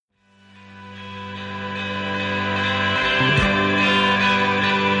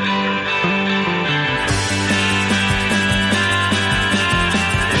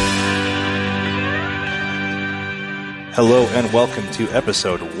Hello and welcome to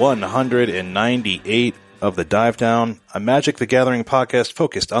episode 198 of The Dive Down, a Magic the Gathering podcast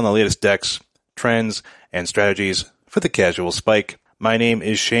focused on the latest decks, trends, and strategies for the casual spike. My name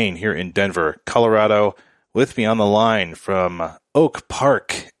is Shane here in Denver, Colorado. With me on the line from Oak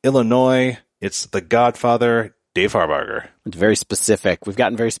Park, Illinois, it's the Godfather, Dave Harbarger. It's very specific. We've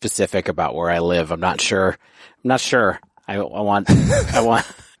gotten very specific about where I live. I'm not sure. I want,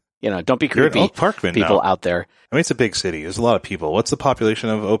 don't be creepy. You're an Oak Parkman people now. Out there. I mean, it's a big city. There's a lot of people. What's the population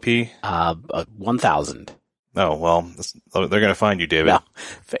of OP? 1,000. Oh, well, they're going to find you, David. No,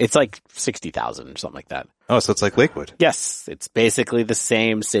 it's like 60,000 or something like that. Oh, so it's like Lakewood. Yes. It's basically the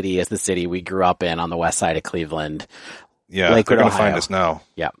same city as the city we grew up in on the west side of Cleveland. Yeah, Lakewood, they're going to Ohio. find us now.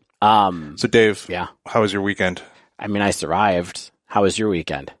 Yeah. So Dave, yeah. How was your weekend? I mean, I survived. How was your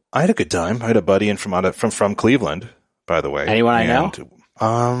weekend? I had a good time. I had a buddy in from Cleveland, by the way. Anyone I know?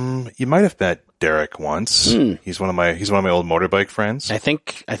 You might have met Derek once. He's one of my old motorbike friends. I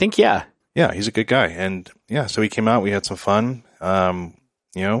think, yeah. Yeah, he's a good guy. And yeah, so he came out, we had some fun. That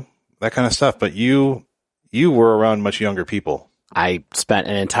kind of stuff. But you were around much younger people. I spent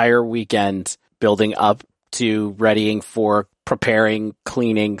an entire weekend building up to readying for preparing,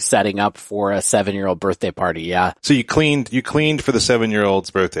 cleaning, setting up for a 7-year-old birthday party. Yeah. So you cleaned for the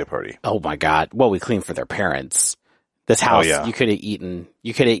 7-year-old's birthday party. Oh my God. Well, we cleaned for their parents. This house, you could have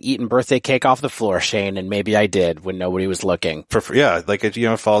eaten birthday cake off the floor, Shane, and maybe I did when nobody was looking. Like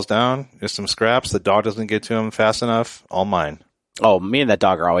it falls down, there's some scraps, the dog doesn't get to him fast enough, all mine. Oh, me and that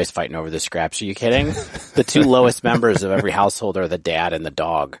dog are always fighting over the scraps. Are you kidding? The two lowest members of every household are the dad and the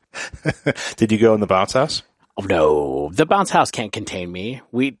dog. Did you go in the bounce house? Oh no, the bounce house can't contain me.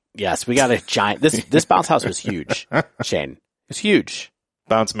 We got a giant, this bounce house was huge, Shane. It was huge.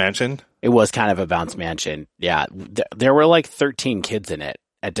 Bounce mansion? It was kind of a bounce mansion. Yeah. There were like 13 kids in it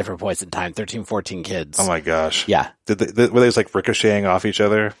at different points in time. 13, 14 kids. Oh my gosh. Yeah. Were they like ricocheting off each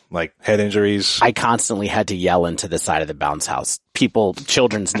other? Like head injuries? I constantly had to yell into the side of the bounce house.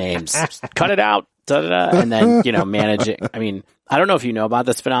 Children's names. Cut it out. Da-da-da, and then, manage it. I mean, I don't know if you know about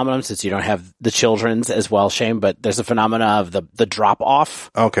this phenomenon since you don't have the children's as well, Shane, but there's a phenomena of the drop off.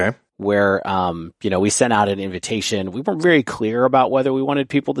 Okay. Where, we sent out an invitation. We weren't very clear about whether we wanted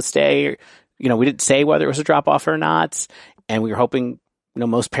people to stay. We didn't say whether it was a drop off or not. And we were hoping,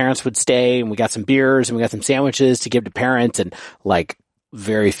 most parents would stay, and we got some beers and we got some sandwiches to give to parents, and like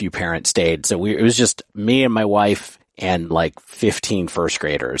very few parents stayed. So it was just me and my wife and like 15 first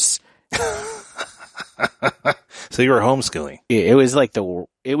graders. So you were homeschooling. It was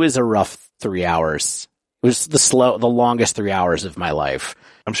it was a rough 3 hours. It was the longest 3 hours of my life.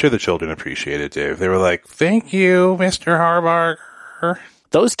 I'm sure the children appreciate it, Dave. They were like, "Thank you, Mr. Harbarger."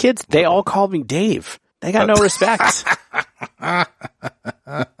 Those kids, they all called me Dave. They got no respect.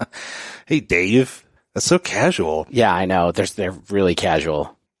 Hey, Dave. That's so casual. Yeah, I know. They're really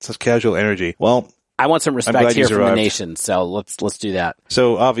casual. Such casual energy. Well, I want some respect here from the nation, so let's do that.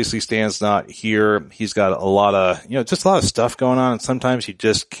 So obviously Stan's not here. He's got a lot of, just a lot of stuff going on, and sometimes he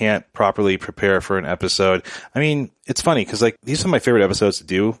just can't properly prepare for an episode. I mean, it's funny because these are my favorite episodes to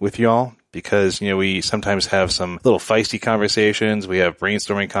do with y'all because, we sometimes have some little feisty conversations. We have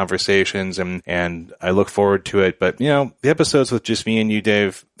brainstorming conversations and I look forward to it. But, the episodes with just me and you,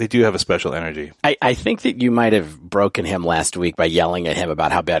 Dave, they do have a special energy. I think that you might have broken him last week by yelling at him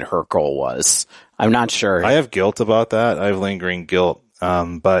about how bad her goal was. I'm not sure. I have guilt about that. I have lingering guilt.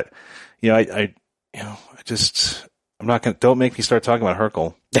 But, I'm not going to, don't make me start talking about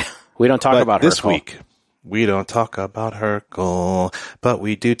Hercule. We don't talk about this Hercule. Week. We don't talk about Hercule, but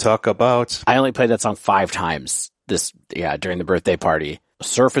we do talk about. I only played that song 5 times during the birthday party.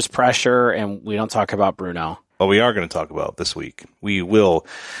 Surface Pressure, and we don't talk about Bruno. Well, we are going to talk about this week. We will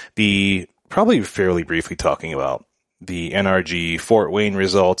be probably fairly briefly talking about the NRG Fort Wayne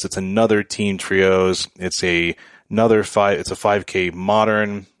results. It's another team trios. It's a 5K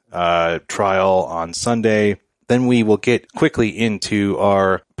modern trial on Sunday. Then we will get quickly into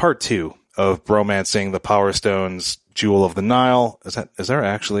our part 2 of Bromancing the Power Stones Jewel of the Nile. Is there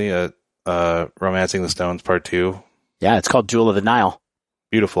actually a Romancing the Stones part 2? Yeah, it's called Jewel of the Nile.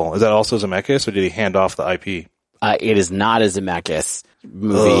 Beautiful. Is that also Zemeckis, or did he hand off the IP? It is not a Zemeckis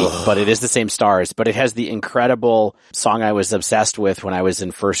movie, but it is the same stars. But it has the incredible song I was obsessed with when I was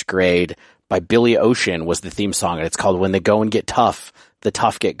in first grade by Billy Ocean was the theme song. And it's called When the Going Get Tough, the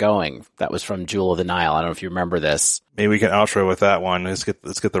Tough Get Going. That was from Jewel of the Nile. I don't know if you remember this. Maybe we can outro with that one. Let's get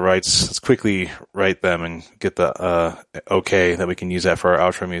the rights. Let's quickly write them and get the okay that we can use that for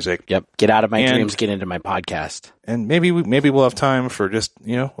our outro music. Yep. Get out of my dreams, get into my podcast. And maybe we'll have time for just,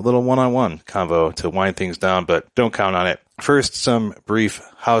 a little one-on-one convo to wind things down, but don't count on it. First, some brief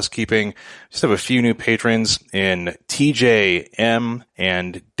housekeeping. Just have a few new patrons in TJ M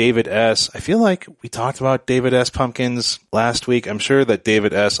and David S. I feel like we talked about David S. Pumpkins last week. I'm sure that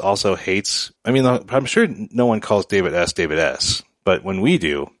David S. also hates, I'm sure no one calls David S. But when we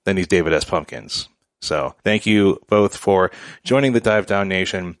do, then he's David S. Pumpkins. So thank you both for joining the Dive Down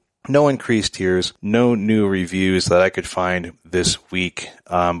Nation. No increased tiers, no new reviews that I could find this week.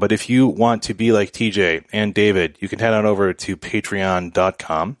 But if you want to be like TJ and David, you can head on over to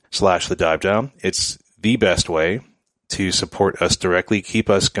patreon.com/thedivedown. It's the best way to support us directly, keep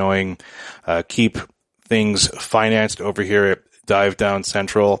us going, keep things financed over here at Dive Down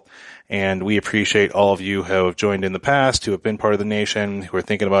Central. And we appreciate all of you who have joined in the past, who have been part of the nation, who are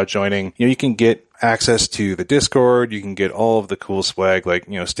thinking about joining. You can get access to the Discord. You can get all of the cool swag like,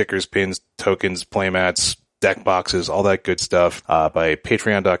 stickers, pins, tokens, playmats, deck boxes, all that good stuff, by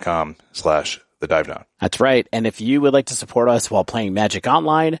patreon.com/thedivedown. That's right. And if you would like to support us while playing Magic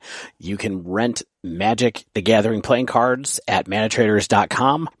Online, you can rent Magic the Gathering playing cards at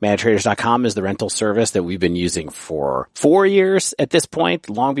manatraders.com. Manatraders.com is the rental service that we've been using for 4 years at this point,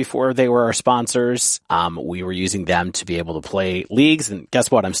 long before they were our sponsors. We were using them to be able to play leagues, and guess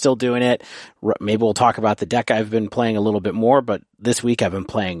what? I'm still doing it. Maybe we'll talk about the deck I've been playing a little bit more, but this week I've been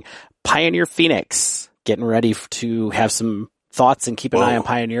playing Pioneer Phoenix, getting ready to have some thoughts and keep an eye on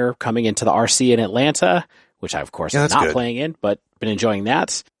Pioneer coming into the RC in Atlanta, which I, of course, am not playing in, but been enjoying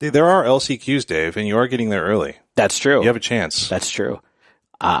that. There are LCQs, Dave, and you are getting there early. That's true. You have a chance. That's true.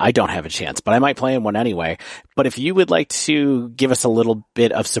 I don't have a chance, but I might play in one anyway. But if you would like to give us a little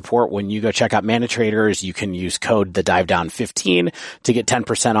bit of support when you go check out Mana Traders, you can use code TheDiveDown15 to get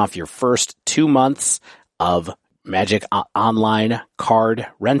 10% off your first 2 months of Magic Online card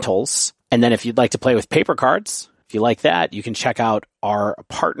rentals. And then if you'd like to play with paper cards, if you like that, you can check out our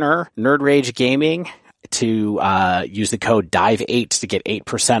partner, Nerd Rage Gaming, to use the code DIVE8 to get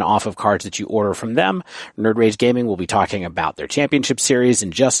 8% off of cards that you order from them. Nerd Rage Gaming will be talking about their championship series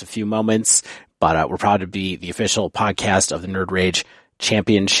in just a few moments, but we're proud to be the official podcast of the Nerd Rage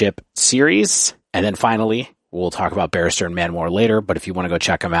Championship Series. And then finally, we'll talk about Barrister and Man more later, but if you want to go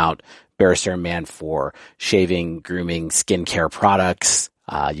check them out, Barrister and Man for shaving, grooming, skincare products,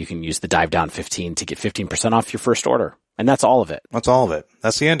 you can use the DiveDown15 to get 15% off your first order. And that's all of it. That's all of it.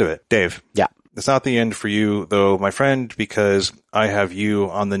 That's the end of it. Dave. Yeah. It's not the end for you, though, my friend, because I have you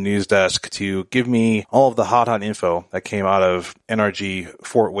on the news desk to give me all of the hot info that came out of NRG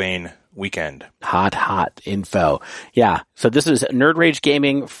Fort Wayne weekend. Hot info. Yeah. So this is Nerd Rage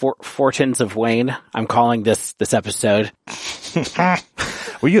Gaming Fortunes of Wayne. I'm calling this episode. Are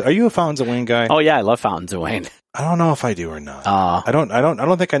you a Fountains of Wayne guy? Oh yeah, I love Fountains of Wayne. I don't know if I do or not. I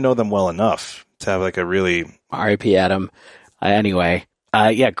don't think I know them well enough to have like a really R.I.P. Adam. Anyway.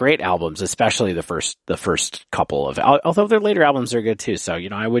 Yeah, great albums, especially the first couple of, although their later albums are good too. So,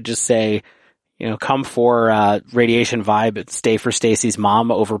 I would just say, come for, Radiation Vibe, stay for Stacy's Mom,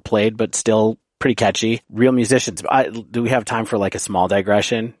 overplayed, but still pretty catchy. Real musicians. Do we have time for like a small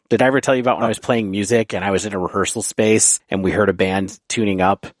digression? Did I ever tell you about when I was playing music and I was in a rehearsal space and we heard a band tuning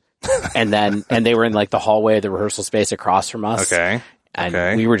up and they were in like the hallway of the rehearsal space across from us. Okay.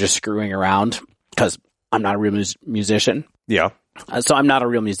 And we were just screwing around because I'm not a real musician. Yeah. So I'm not a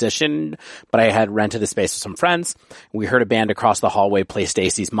real musician, but I had rented a space with some friends. We heard a band across the hallway play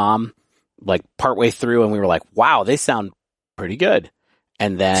Stacy's Mom, like partway through, and we were like, wow, they sound pretty good.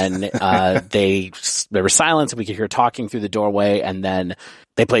 And then there was silence, and we could hear talking through the doorway, and then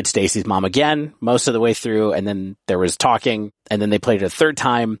they played Stacy's Mom again most of the way through, and then there was talking, and then they played it a third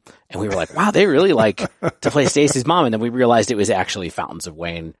time, and we were like, wow, they really like to play Stacy's Mom. And then we realized it was actually Fountains of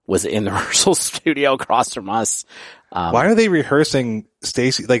Wayne was in the rehearsal studio across from us. Why are they rehearsing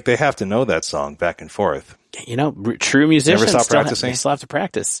Stacy? Like, they have to know that song back and forth. True musicians never stop practicing. They still have to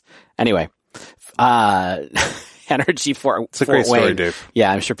practice. Anyway, Energy Fort It's a great Wayne. story, Dave.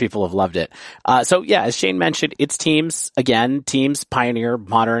 Yeah, I'm sure people have loved it. So yeah, as Shane mentioned, it's teams, Pioneer,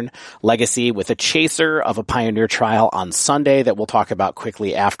 Modern, Legacy, with a chaser of a Pioneer trial on Sunday that we'll talk about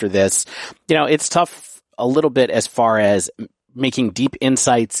quickly after this. It's tough a little bit as far as making deep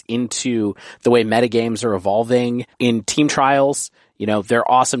insights into the way metagames are evolving in team trials. They're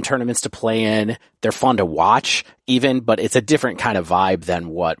awesome tournaments to play in. They're fun to watch even, but it's a different kind of vibe than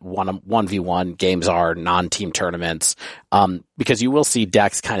what 1v1 games are, non-team tournaments. Because you will see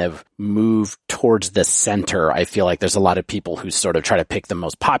decks kind of move towards the center. I feel like there's a lot of people who sort of try to pick the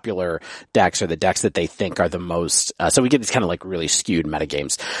most popular decks or the decks that they think are the most, so we get these kind of like really skewed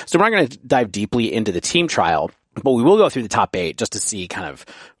metagames. So we're not going to dive deeply into the team trial, but we will go through the top 8 just to see kind of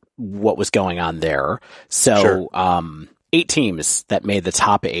what was going on there. So, sure. 8 teams that made the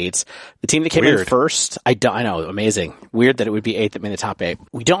top 8. The team that came in first, I know, amazing. Weird that it would be 8 that made the top 8.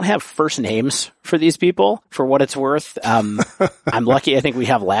 We don't have first names for these people, for what it's worth. I'm lucky. I think we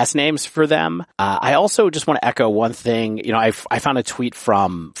have last names for them. I also just want to echo one thing. I found a tweet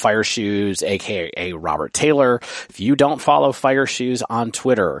from Fire Shoes, aka Robert Taylor. If you don't follow Fire Shoes on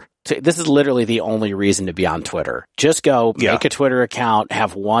Twitter, this is literally the only reason to be on Twitter. Just go make a Twitter account,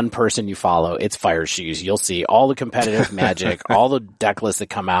 have one person you follow. It's Fire Shoes. You'll see all the competitive magic, all the deck lists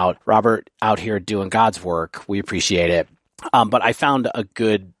that come out. Robert out here doing God's work. We appreciate it. But I found a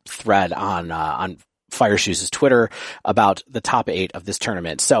good thread on Fire Shoes' Twitter about the top 8 of this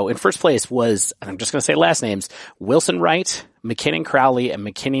tournament. So in first place was, and I'm just going to say last names, Wilson Wright, McKinnon Crowley, and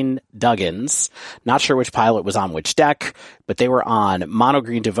McKinnon Duggins. Not sure which pilot was on which deck, but they were on Mono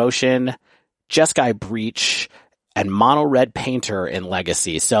Green Devotion, Jeskai Breach, and Mono Red Painter in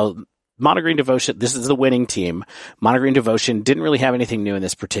Legacy. So Mono Green Devotion, this is the winning team. Mono Green Devotion didn't really have anything new in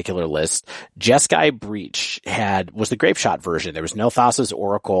this particular list. Jeskai Breach was the Grape Shot version. There was no Thassa's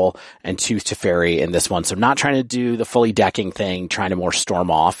Oracle and Tooth Teferi in this one. So not trying to do the fully decking thing, trying to more storm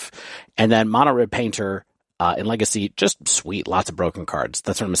off. And then Mono Red Painter in Legacy, just sweet, lots of broken cards.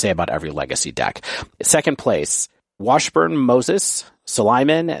 That's what I'm going to say about every Legacy deck. Second place, Washburn Moses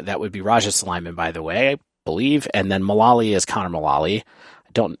Suleiman. That would be Raja Suleiman, by the way, I believe. And then Mullally is Connor Mullally.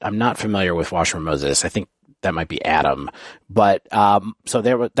 I'm not familiar with Washburn Moses. I think that might be Adam. But, so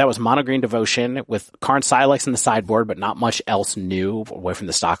that was Mono Green Devotion with Karn Silex in the sideboard, but not much else new away from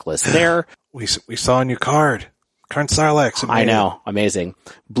the stock list there. We saw a new card. Karn Silex. I know. Amazing.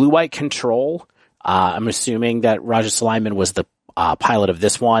 Blue-White Control. I'm assuming that Raja Suleiman was the pilot of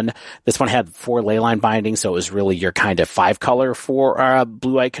this one. This one had 4 Leyline bindings, so it was really your kind of 5 color for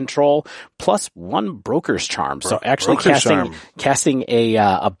Blue-White Control, plus 1 Broker's Charm. So actually casting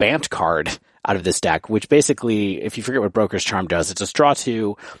a Bant card out of this deck, which basically, if you forget what Broker's Charm does, it's a draw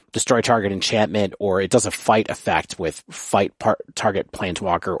 2, destroy target enchantment, or it does a fight effect with target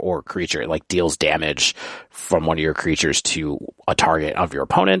planeswalker or creature. It like deals damage from one of your creatures to a target of your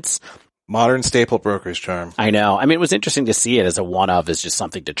opponent's. Modern staple Broker's Charm. I know. I mean, it was interesting to see it as a one-of, as just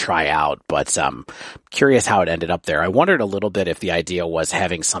something to try out, but curious how it ended up there. I wondered a little bit if the idea was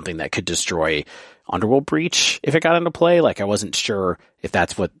having something that could destroy Underworld Breach if it got into play. Like, I wasn't sure if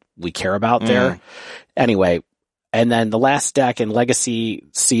that's what we care about there. Anyway, and then the last deck in Legacy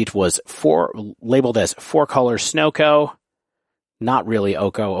seat was labeled as 4-color Snowco. Not really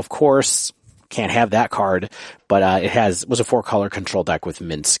Oko, of course. Can't have that card, but was a 4-color control deck with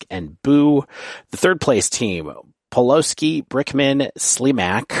Minsk and Boo. The third place team, Poloski, Brickman,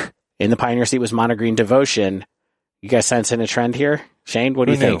 Slimak. In the Pioneer seat was Mono Green Devotion. You guys sensing a trend here? Shane, what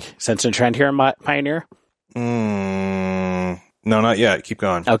do you think? Sensing a trend here in Pioneer? No, not yet. Keep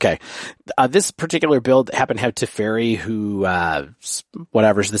going. Okay. This particular build happened to have Teferi, who,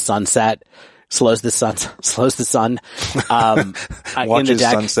 whatever's the sunset, slows the sun. Watches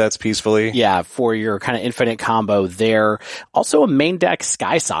sunsets peacefully. Yeah, for your kind of infinite combo there. Also a main deck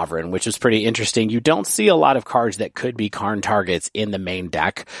Sky Sovereign, which is pretty interesting. You don't see a lot of cards that could be Karn targets in the main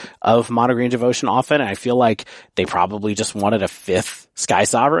deck of Mono Green Devotion often. And I feel like they probably just wanted a 5th Sky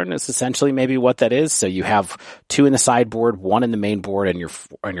Sovereign is essentially maybe what that is. So you have 2 in the sideboard, 1 in the main board, and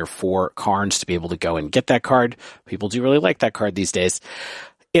your 4 Karns to be able to go and get that card. People do really like that card these days.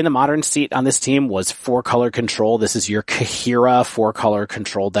 In the modern seat on this team was 4-color control. This is your Kahira 4-color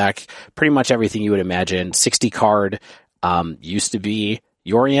control deck. Pretty much everything you would imagine. 60 card, used to be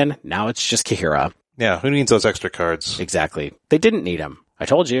Yorion. Now it's just Kahira. Yeah. Who needs those extra cards? Exactly. They didn't need them. I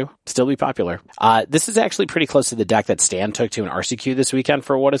told you. Still be popular. This is actually pretty close to the deck that Stan took to an RCQ this weekend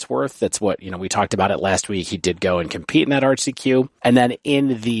for what it's worth. That's what, we talked about it last week. He did go and compete in that RCQ. And then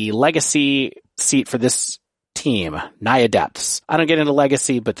in the Legacy seat for this team, Naya Depths. I don't get into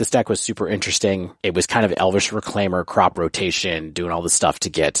Legacy, but this deck was super interesting. It was kind of Elvish Reclaimer, crop rotation, doing all the stuff to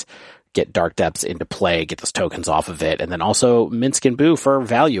get Dark Depths into play, get those tokens off of it, and then also Minsk and Boo for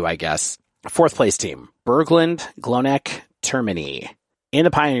value, I guess. 4th place team, Berglund, Glonek, Termini. In the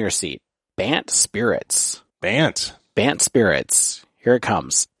Pioneer seat, Bant Spirits. Bant Spirits. Here it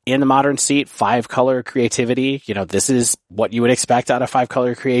comes. In the modern seat, 5-color creativity. This is what you would expect out of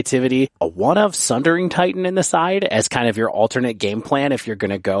 5-color creativity. A 1 of Sundering Titan in the side as kind of your alternate game plan if you're going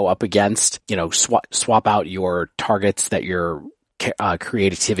to go up against, swap out your targets that you're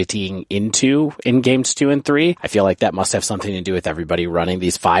creativity into in games 2 and 3. I feel like that must have something to do with everybody running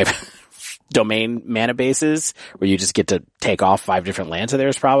these 5 domain mana bases where you just get to take off 5 different lands of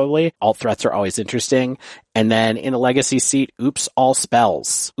theirs probably. Alt threats are always interesting. And then in the Legacy seat, Oops All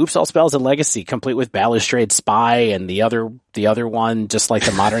Spells. Oops All Spells in Legacy, complete with Balustrade Spy and the other one, just like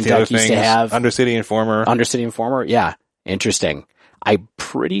the modern deck used to have. Undercity Informer. Undercity Informer, yeah. Interesting. I'm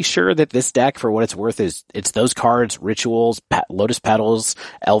pretty sure that this deck, for what it's worth, it's those cards, Rituals, Lotus Petals,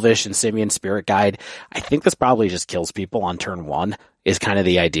 Elvish, and Simian Spirit Guide. I think this probably just kills people on turn 1 is kind of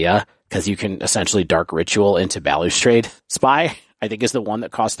the idea, because you can essentially Dark Ritual into Balustrade Spy, I think is the one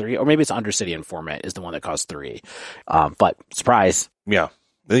that costs 3, or maybe it's Undercity Informant is the one that costs 3. But surprise. Yeah.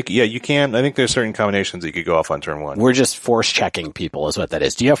 You can. I think there's certain combinations that you could go off on turn 1. We're just force checking people is what that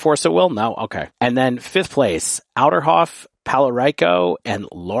is. Do you have Force of Will? No? Okay. And then 5th place, Outerhoff, Palarico, and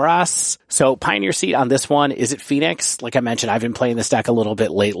Loras. So Pioneer seat on this one, is it Phoenix? Like I mentioned, I've been playing this deck a little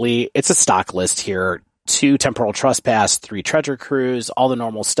bit lately. It's a stock list here. 2 Temporal Trespass, 3 Treasure Cruise, all the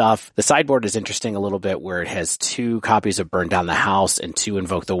normal stuff. The sideboard is interesting a little bit where it has 2 copies of Burn Down the House and 2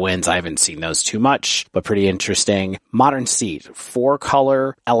 Invoke the Winds. I haven't seen those too much, but pretty interesting. Modern seat,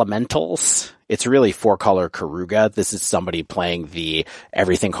 4-color Elementals. It's really 4-color Karuga. This is somebody playing the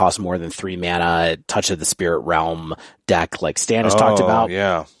everything costs more than 3 mana, Touch of the Spirit Realm deck like Stan has talked about.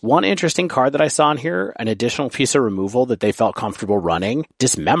 Yeah. One interesting card that I saw in here, an additional piece of removal that they felt comfortable running,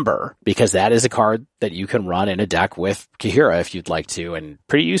 Dismember, because that is a card that you can run in a deck with Kahira if you'd like to, and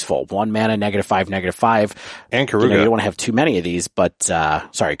pretty useful. 1 mana, -5/-5. And Karuga. You don't want to have too many of these, but,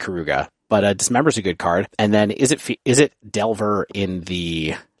 Karuga. But Dismember's a good card. And then is it Delver in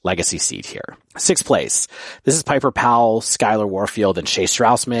the Legacy seat here? 6th place. This is Piper Powell, Skylar Warfield, and Shea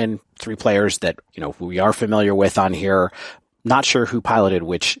Straussman. 3 players that, we are familiar with on here. Not sure who piloted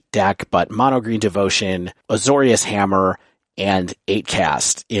which deck, but Mono Green Devotion, Azorius Hammer, and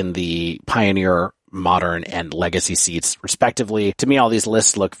 8-Cast in the Pioneer, Modern, and Legacy seats, respectively. To me, all these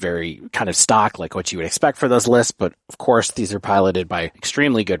lists look very kind of stock, like what you would expect for those lists, but of course, these are piloted by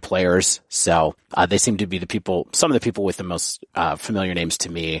extremely good players, so they seem to be some of the people with the most familiar names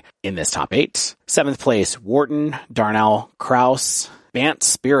to me in this top 8. 7th place, Wharton, Darnell, Kraus, Bant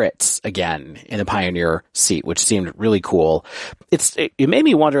Spirits again in the Pioneer seat, which seemed really cool. It made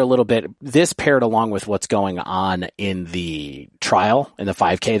me wonder a little bit, this paired along with what's going on in the trial, in the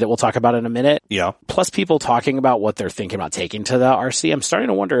 5K that we'll talk about in a minute. Yeah. Plus people talking about what they're thinking about taking to the RC. I'm starting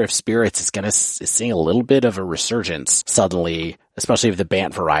to wonder if Spirits is seeing a little bit of a resurgence suddenly, especially of the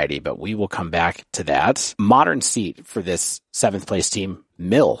Bant variety, but we will come back to that. Modern seat for this 7th place team,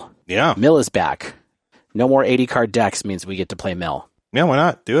 Mill. Yeah. Mill is back. No more 80 card decks means we get to play Mill. Yeah, why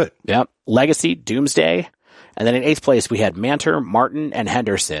not? Do it. Yep. Legacy, Doomsday. And then in 8th place, we had Manter, Martin, and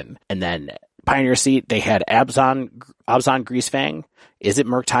Henderson. And then Pioneer seat, they had Abzan Greasefang. Is it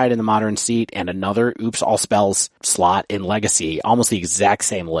Murktide in the Modern seat? And another Oops All Spells slot in Legacy. Almost the exact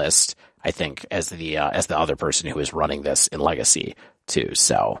same list, I think, as the other person who is running this in Legacy too.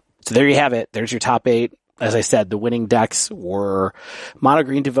 So there you have it. There's your top 8. As I said, the winning decks were Mono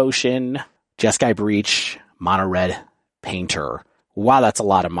Green Devotion, Jeskai Breach, Mono Red Painter. Wow, that's a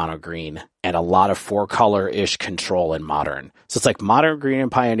lot of mono green and a lot of 4-color-ish control in Modern. So it's like Mono Green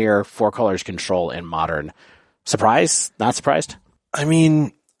and Pioneer, 4 colors control in Modern. Surprised? Not surprised? I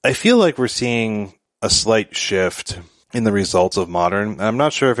mean, I feel like we're seeing a slight shift in the results of Modern. I'm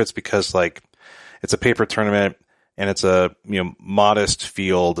not sure if it's because it's a paper tournament and it's a modest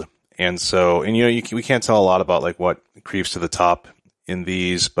field, and so we can't tell a lot about what creeps to the top in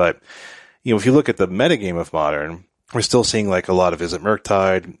these, but if you look at the metagame of Modern, we're still seeing a lot of Is It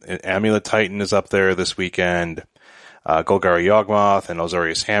Murktide, Amulet Titan is up there this weekend, Golgari Yawgmoth and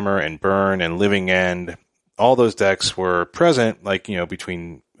Azorius Hammer and Burn and Living End. All those decks were present,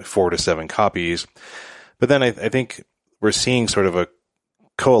 between 4 to 7 copies. But then I think we're seeing sort of a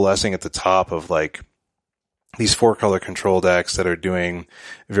coalescing at the top of these 4-color control decks that are doing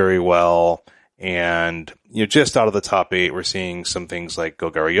very well. And, just out of the top 8, we're seeing some things like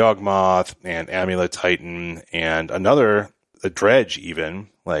Golgari Yawgmoth and Amulet Titan and a Dredge even.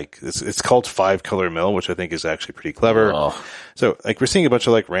 It's called 5-color Mill, which I think is actually pretty clever. Oh. So, we're seeing a bunch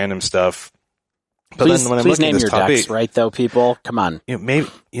of random stuff. But please, then when I'm please looking name at this your top decks, 8, right, though, people? Come on. maybe,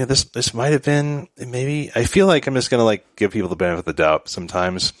 this might have been, maybe, I feel like I'm just going to like give people the benefit of the doubt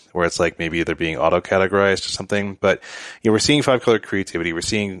sometimes where it's like maybe they're being auto-categorized or something. But, we're seeing 5-color creativity. We're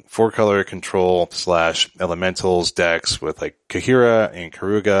seeing 4-color control / elementals decks with like Kahira and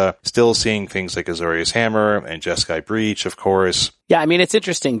Karuga. Still seeing things like Azorius Hammer and Jeskai Breach, of course. Yeah, I mean, it's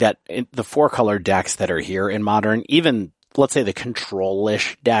interesting that the 4-color decks that are here in Modern, even, let's say the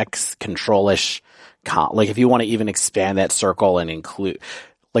control-ish decks, like if you want to even expand that circle and include,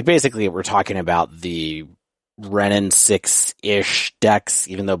 like basically we're talking about the Renin 6-ish decks,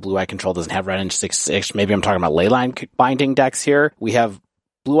 even though Blue-Eye Control doesn't have Renin 6-ish. Maybe I'm talking about Leyline Binding decks here. We have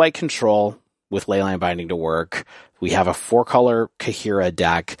Blue-Eye Control with Leyline Binding to work. We have a 4-color Kahira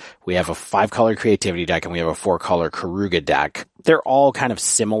deck. We have a 5-color Creativity deck, and we have a 4-color Karuga deck. They're all kind of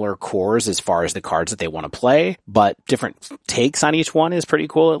similar cores as far as the cards that they want to play, but different takes on each one is pretty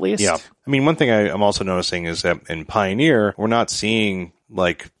cool, at least. Yeah. I mean, one thing I'm also noticing is that in Pioneer, we're not seeing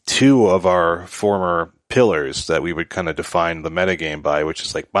like 2 of our former pillars that we would kind of define the metagame by, which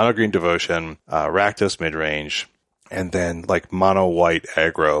is like Mono Green Devotion, Rakdos Midrange, and then like Mono White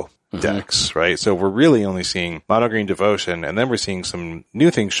Aggro decks, right? So we're really only seeing Mono Green Devotion, and then we're seeing some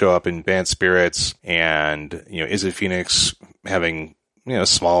new things show up in Banned Spirits and, Izzet Phoenix having, a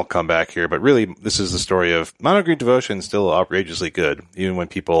small comeback here. But really, this is the story of Mono Green Devotion still outrageously good, even when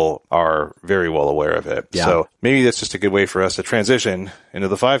people are very well aware of it. Yeah. So maybe that's just a good way for us to transition into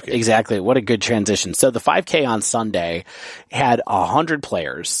the 5K. Exactly. What a good transition. So the 5K on Sunday had 100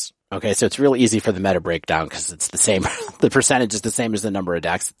 players. Okay, so it's really easy for the meta breakdown because it's the same. The percentage is the same as the number of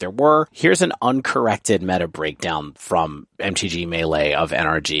decks that there were. Here's an uncorrected meta breakdown from MTG Melee of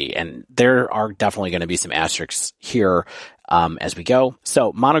NRG, and there are definitely going to be some asterisks here as we go.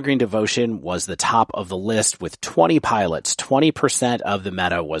 So Mono Green Devotion was the top of the list with 20 pilots. 20% of the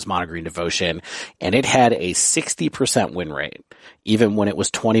meta was Mono Green Devotion, and it had a 60% win rate, even when it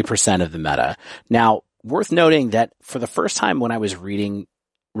was 20% of the meta. Now, worth noting that for the first time when I was reading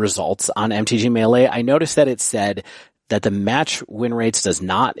results on MTG Melee, I noticed that it said that the match win rates does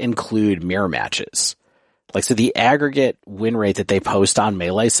not include mirror matches. Like, so the aggregate win rate that they post on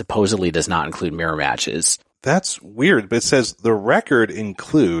Melee supposedly does not include mirror matches. That's weird, but it says the record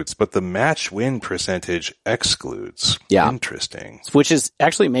includes, but the match win percentage excludes. Yeah. Interesting. Which is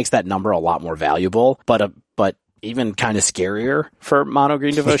actually makes that number a lot more valuable, but even kind of scarier for Mono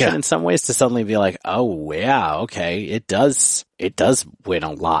Green Devotion in some ways to suddenly be like, oh yeah, okay, it does win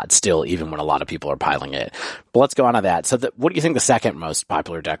a lot still, even when a lot of people are piling it. But let's go on to that. So what do you think the second most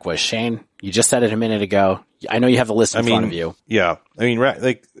popular deck was, Shane? You just said it a minute ago. I know you have the list in front of you. Yeah. I mean,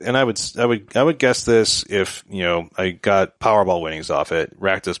 and I would guess this if, I got Powerball winnings off it,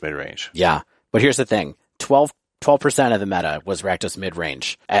 Rakdos Midrange. Yeah. But here's the thing. 12% of the meta was Rakdos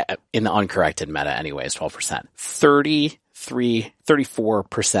Midrange. In the uncorrected meta anyways, 12%.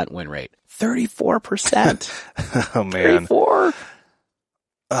 34% win rate. 34%. Oh, man. 34.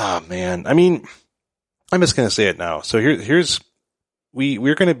 Oh, man. I mean, I'm just going to say it now. So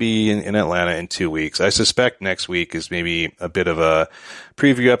we're going to be in Atlanta in 2 weeks. I suspect next week is maybe a bit of a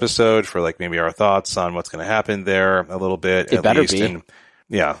preview episode for like maybe our thoughts on what's going to happen there a little bit. It better be. And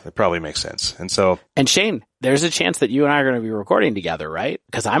yeah, it probably makes sense. And Shane, there's a chance that you and I are going to be recording together, right?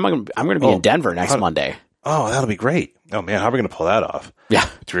 Because I'm going to be in Denver next Monday. Oh, that'll be great. Oh man, how are we going to pull that off? Yeah.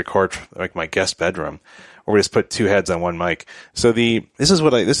 To record like my guest bedroom, or we just put 2 heads on 1 mic. So this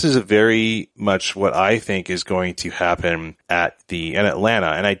is very much what I think is going to happen in Atlanta.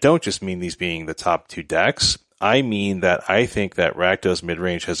 And I don't just mean these being the top 2 decks. I mean that I think that Rakdos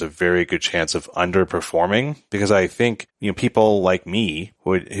Midrange has a very good chance of underperforming because I think, people like me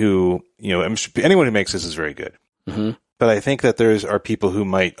anyone who makes this is very good. Mm-hmm. But I think that are people who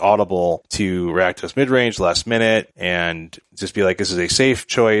might audible to Rakdos Midrange last minute and just be like, this is a safe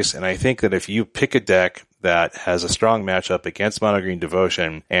choice. And I think that if you pick a deck that has a strong matchup against Mono Green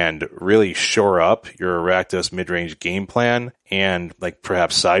Devotion and really shore up your Rakdos Midrange game plan and like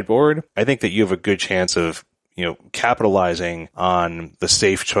perhaps sideboard, I think that you have a good chance of capitalizing on the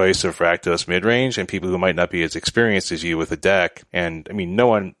safe choice of Rakdos Midrange and people who might not be as experienced as you with a deck. And I mean, no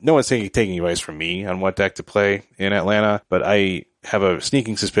one's taking advice from me on what deck to play in Atlanta, but I have a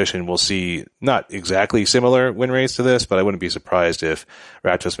sneaking suspicion we'll see not exactly similar win rates to this, but I wouldn't be surprised if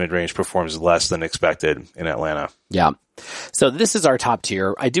Rakdos Midrange performs less than expected in Atlanta. Yeah. So this is our top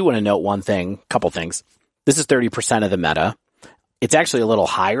tier. I do want to note couple things. This is 30% of the meta. It's actually a little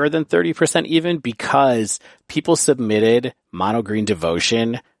higher than 30% even because people submitted Mono Green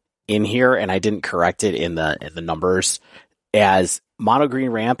Devotion in here, and I didn't correct it in the numbers, as Mono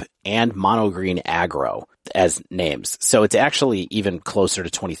Green Ramp and Mono Green Aggro. as names. So it's actually even closer to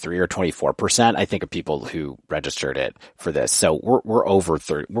 23 or 24%, I think, of people who registered it for this. So we're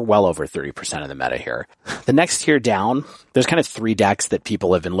well over 30% of the meta here. The next tier down, there's kind of 3 decks that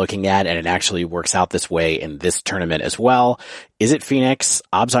people have been looking at, and it actually works out this way in this tournament as well. Is it Phoenix,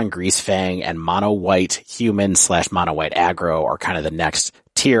 Obs on Greasefang, and Mono White Human / Mono White Aggro are kind of the next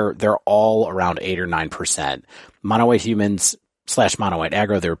tier. They're all around 8 or 9%. Mono White Humans / Mono White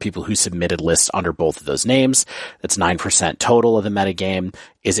Aggro, there were people who submitted lists under both of those names. That's 9% total of the metagame.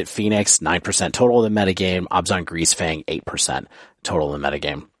 Is it Phoenix? 9% total of the metagame. Obs on Greasefang, 8% total of the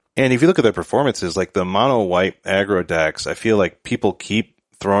metagame. And if you look at their performances, like the Mono White Aggro decks, I feel like people keep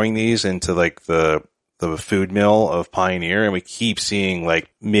throwing these into like the food mill of Pioneer, and we keep seeing like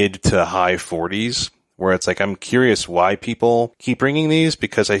mid to high 40s. Where it's like, I'm curious why people keep bringing these,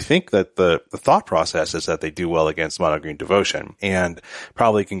 because I think that the thought process is that they do well against Mono Green Devotion and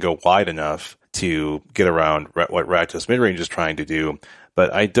probably can go wide enough to get around what Rakdos Midrange is trying to do.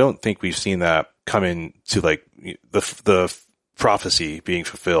 But I don't think we've seen that come into like the prophecy being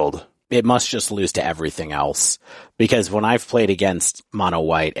fulfilled. It must just lose to everything else, because when I've played against Mono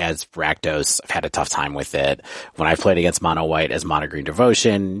White as Rakdos, I've had a tough time with it. When I've played against Mono White as Mono Green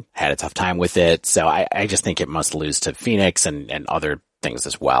Devotion, had a tough time with it. So I just think it must lose to Phoenix and other things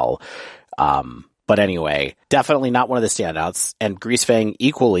as well. But anyway, definitely not one of the standouts. And Greasefang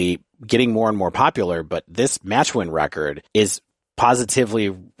equally getting more and more popular, but this match win record is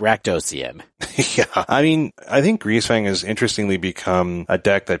positively Rakdosian. Yeah. I mean, I think Greasefang has interestingly become a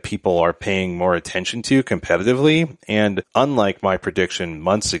deck that people are paying more attention to competitively. And unlike my prediction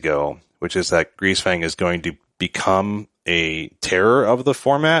months ago, which is that Greasefang is going to become a terror of the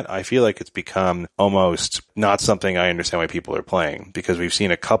format, I feel like it's become almost not something I understand why people are playing, because we've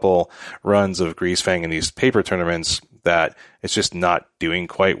seen a couple runs of Greasefang in these paper tournaments that it's just not doing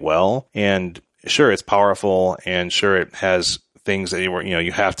quite well. And sure, it's powerful, and sure, it has things that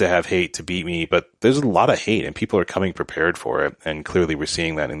you have to have hate to beat me, but there's a lot of hate and people are coming prepared for it. And clearly we're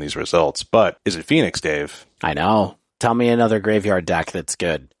seeing that in these results. But is it Phoenix, Dave? I know. Tell me another graveyard deck that's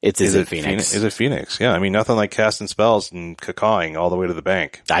good. Is it Phoenix? Is it Phoenix? Yeah. I mean, nothing like casting spells and cacawing all the way to the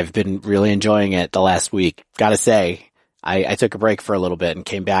bank. I've been really enjoying it the last week. Gotta say, I took a break for a little bit and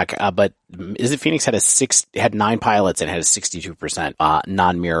came back. But Is it Phoenix had 9 pilots and had a 62%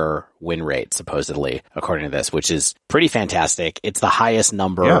 non-mirror win rate, supposedly, according to this, which is pretty fantastic. It's the highest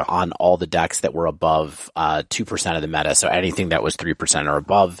number on all the decks that were above 2% of the meta. So anything that was 3% or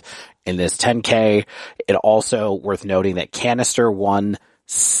above in this 10K. It also worth noting that Canister won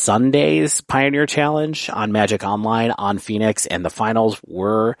Sunday's Pioneer Challenge on Magic Online on Phoenix, and the finals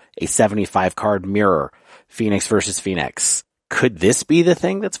were a 75 card mirror. Phoenix versus Phoenix. Could this be the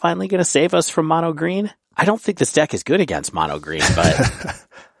thing that's finally going to save us from mono green? I don't think this deck is good against mono green, but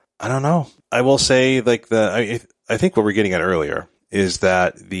I don't know. I will say, like, I think what we're getting at earlier is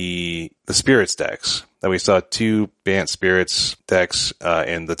that the Spirits decks, that we saw 2 Bant Spirits decks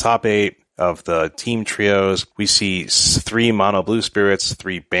in the top 8 of the team trios. We see 3 mono blue spirits,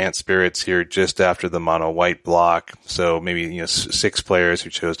 3 Bant spirits here just after the mono white block. So maybe 6 players who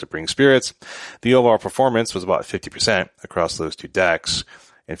chose to bring spirits. The overall performance was about 50% across those 2 decks.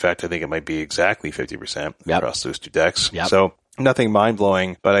 In fact, I think it might be exactly 50% across those 2 decks. Yep. So nothing mind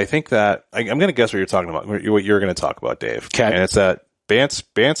blowing, but I think that I'm going to guess what you're talking about, what you're going to talk about, Dave. Okay. And it's that Bant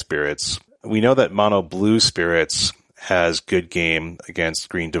spirits. We know that mono blue spirits has good game against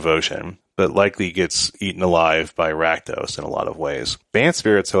green devotion, but likely gets eaten alive by Rakdos in a lot of ways. Bant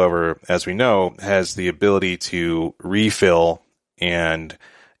Spirits, however, as we know, has the ability to refill and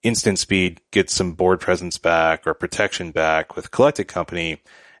instant speed, get some board presence back or protection back with Collected Company,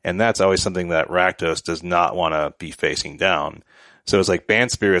 and that's always something that Rakdos does not want to be facing down. So it's like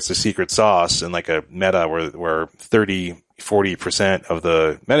Bant Spirits, the secret sauce, in like a meta where 30-40% of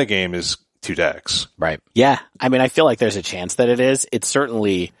the metagame is 2 decks. Right. Yeah. I mean, I feel like there's a chance that it is. It's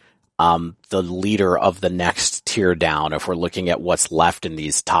certainly the leader of the next tier down if we're looking at what's left in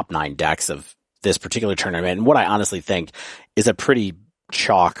these top 9 decks of this particular tournament. And what I honestly think is a pretty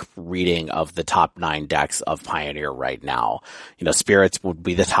chalk reading of the top 9 decks of Pioneer right now. Spirits would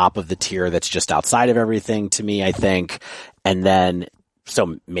be the top of the tier that's just outside of everything to me, I think. And then,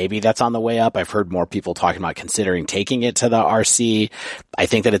 so maybe that's on the way up. I've heard more people talking about considering taking it to the RC. I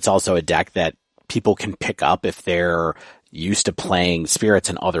think that it's also a deck that people can pick up if they're used to playing spirits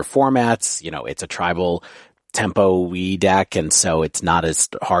in other formats. It's a tribal tempo-y deck, and so it's not as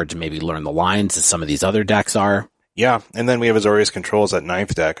hard to maybe learn the lines as some of these other decks are. Yeah, and then we have Azorius Controls at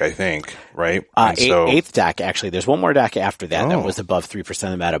 9th deck, I think, right? 8th deck, actually. There's one more deck after that that was above 3%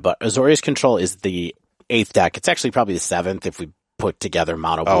 of the meta, but Azorius Control is the 8th deck. It's actually probably the 7th if we put together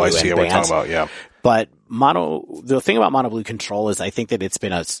mono blue Oh, I see and what we're bans. talking about, yeah. But the thing about mono blue control is I think that it's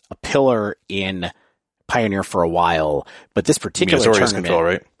been a pillar in Pioneer for a while, but this particular Azorius tournament, control,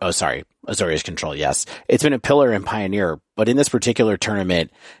 right? Oh, sorry. Azorius control. Yes. It's been a pillar in Pioneer, but in this particular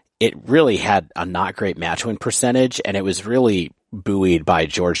tournament, it really had a not great match win percentage, and it was really buoyed by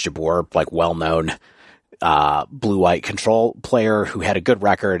George Jabeur, like well-known, blue-white control player who had a good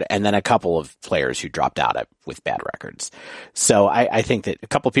record, and then a couple of players who dropped out with bad records. So I think that a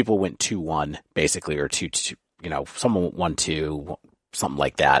couple of people went 2-1 basically, or 2-2, someone went 1-2, something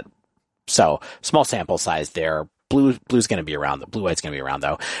like that. So small sample size there. Blue's going to be around. Blue-white's going to be around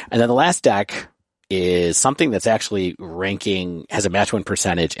though. And then the last deck is something that's actually has a match win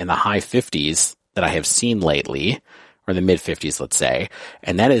percentage in the high 50s that I have seen lately, or the mid 50s, let's say.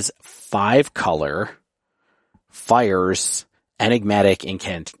 And that is 5-color Fires Enigmatic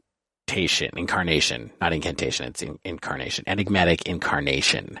Incarnation, not Incantation, it's Incarnation. Enigmatic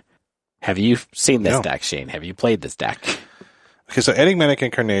Incarnation. Have you seen this deck, Shane? Have you played this deck? Okay, so Enigmatic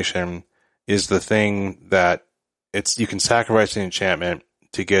Incarnation is the thing that you can sacrifice an enchantment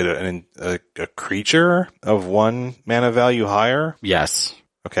to get a creature of 1 mana value higher? Yes.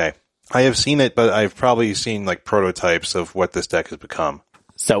 Okay. I have seen it, but I've probably seen like prototypes of what this deck has become.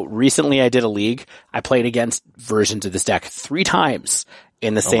 So recently I did a league. I played against versions of this deck 3 times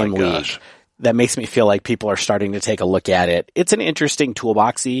in the same league. That makes me feel like people are starting to take a look at it. It's an interesting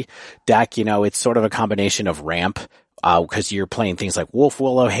toolboxy deck. It's sort of a combination of ramp, because you're playing things like Wolf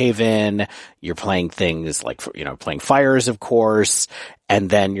Willow Haven, you're playing things like, playing Fires, of course,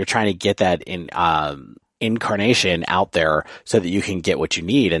 and then you're trying to get that in, Incarnation out there so that you can get what you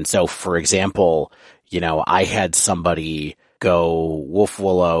need. And so, for example, I had somebody go Wolf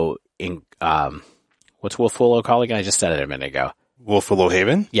Willow in, what's Wolf Willow called again? I just said it a minute ago. Wolf Willow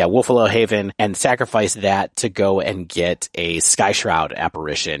Haven? Yeah, Wolf Willow Haven, and sacrifice that to go and get a Sky Shroud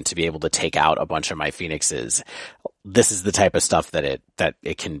apparition to be able to take out a bunch of my Phoenixes. This is the type of stuff that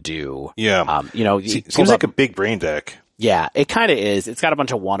it can do. Yeah. Seems like a big brain deck. Yeah, it kind of is. It's got a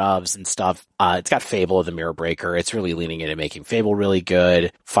bunch of one-ofs and stuff. It's got Fable of the Mirror Breaker. It's really leaning into making Fable really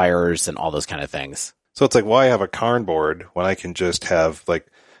good, Fires, and all those kind of things. So it's like, why have a Karn board when I can just have like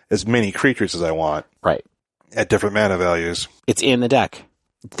as many creatures as I want? Right. At different mana values. It's in the deck.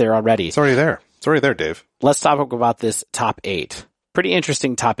 It's there already. It's already there. It's already there, Dave. Let's talk about this top 8. Pretty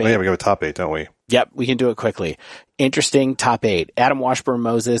interesting top 8. Oh, yeah, we go with top 8, don't we? Yep, we can do it quickly. Interesting top 8. Adam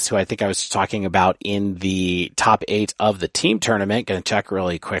Washburn-Moses, who I think I was talking about in the top 8 of the team tournament. Going to check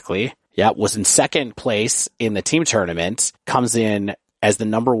really quickly. Yeah, was in second place in the team tournament. Comes in as the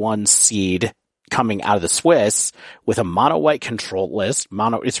number 1 seed coming out of the Swiss with a mono-white control list.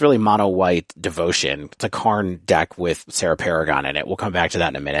 It's really mono-white Devotion. It's a Karn deck with Sarah Paragon in it. We'll come back to that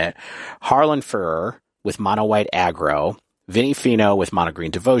in a minute. Harlan Furrer with mono-white aggro. Vinny Fino with mono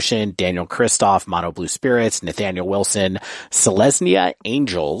green Devotion, Daniel Kristoff, mono blue Spirits, Nathaniel Wilson, Selesnya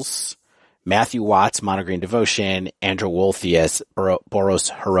Angels, Matthew Watts, mono green Devotion, Andrew Wolfius,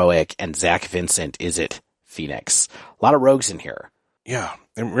 Boros Heroic, and Zach Vincent, Is It Phoenix. A lot of rogues in here. Yeah.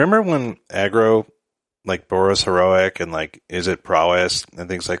 And remember when aggro, like Boros Heroic and like Is It Prowess and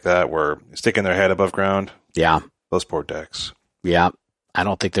things like that were sticking their head above ground? Yeah. Those poor decks. Yeah. I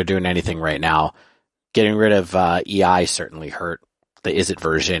don't think they're doing anything right now. Getting rid of EI certainly hurt the Is It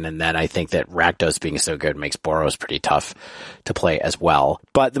version, and then I think that Rakdos being so good makes Boros pretty tough to play as well.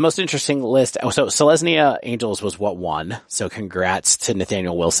 But the most interesting list, so Selesnya Angels was what won, so congrats to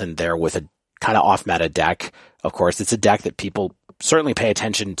Nathaniel Wilson there with a kind of off-meta deck. Of course, it's a deck that people certainly pay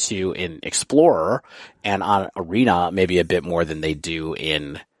attention to in Explorer and on Arena maybe a bit more than they do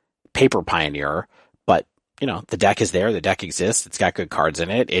in Paper Pioneer, but the deck is there. The deck exists. It's got good cards in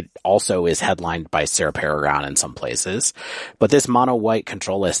it. It also is headlined by Sarah Paragon in some places. But this mono-white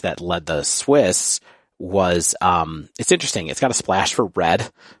control list that led the Swiss was, it's interesting. It's got a splash for red,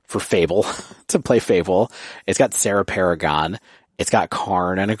 for Fable, to play Fable. It's got Sarah Paragon. It's got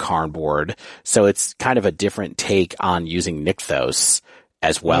Karn and a Karn board. So it's kind of a different take on using Nykthos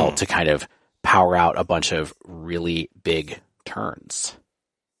as well to kind of power out a bunch of really big turns.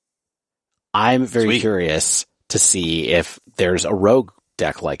 I'm very curious to see if there's a rogue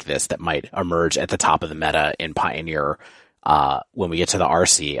deck like this that might emerge at the top of the meta in Pioneer when we get to the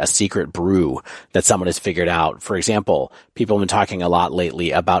RC, a secret brew that someone has figured out. For example, people have been talking a lot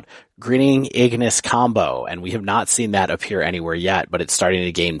lately about Grinning Ignis combo, and we have not seen that appear anywhere yet, but it's starting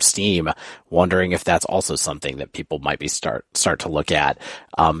to gain steam, wondering if that's also something that people might be start to look at.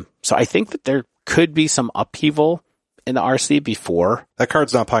 So I think that there could be some upheaval in the RC before. That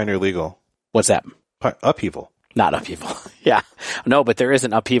card's not Pioneer legal. What's that? Upheaval. Not upheaval. Yeah. No, but there is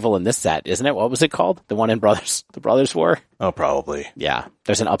an upheaval in this set, isn't it? What was it called? The one in the Brothers War? Oh, probably. Yeah.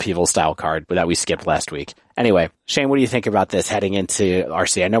 There's an upheaval style card that we skipped last week. Anyway, Shane, what do you think about this heading into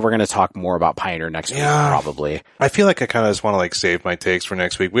RC? I know we're going to talk more about Pioneer next week, probably. I feel like I kind of just want to save my takes for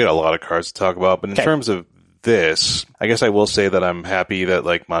next week. We had a lot of cards to talk about, but in terms of this, I guess I will say that I'm happy that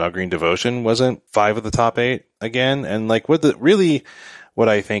Mono Green Devotion wasn't 5 of the top 8 again. And what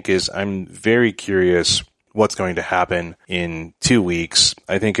I think is I'm very curious what's going to happen in 2 weeks.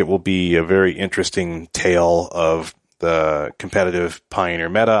 I think it will be a very interesting tale of the competitive Pioneer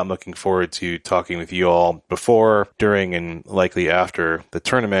meta. I'm looking forward to talking with you all before, during, and likely after the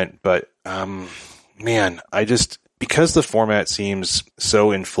tournament. But, because the format seems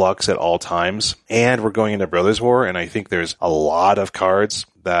so in flux at all times, and we're going into Brothers War, and I think there's a lot of cards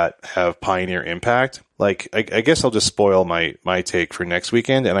that have Pioneer impact. I guess I'll just spoil my take for next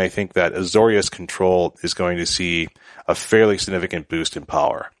weekend, and I think that Azorius Control is going to see a fairly significant boost in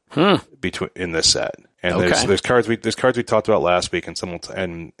power in this set. And there's cards we talked about last week,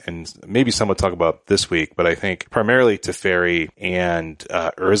 and maybe some will talk about this week. But I think primarily Teferi and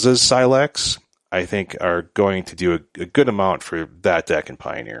Urza's Silex, I think, are going to do a good amount for that deck in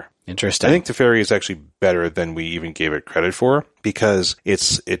Pioneer. Interesting. I think Teferi is actually better than we even gave it credit for, because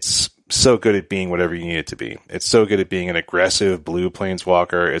it's so good at being whatever you need it to be. It's so good at being an aggressive blue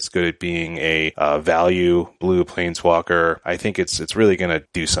planeswalker. It's good at being a value blue planeswalker. I think it's really going to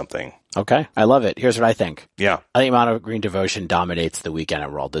do something. Okay. I love it. Here's what I think. Yeah. I think Mono Green Devotion dominates the weekend,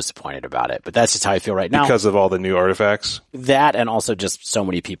 and we're all disappointed about it. But that's just how I feel right now. Because of all the new artifacts? That, and also just so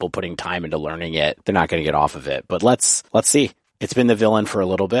many people putting time into learning it. They're not going to get off of it. But let's see. It's been the villain for a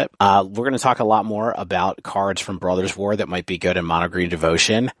little bit. We're going to talk a lot more about cards from Brothers War that might be good in Mono Green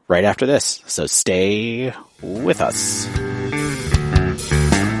Devotion right after this. So stay with us.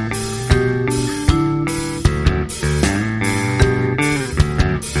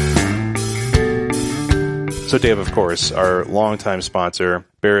 So Dave, of course, our longtime sponsor,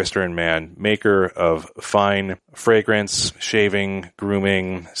 Barrister & Mann, maker of fine fragrance, shaving,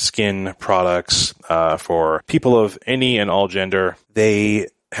 grooming, skin products for people of any and all gender. They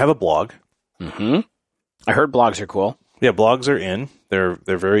have a blog. Mm-hmm. I heard blogs are cool. Yeah, blogs are in. They're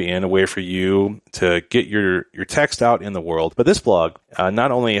very in, a way for you to get your text out in the world. But this blog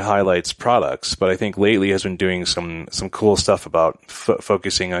not only highlights products, but I think lately has been doing some cool stuff about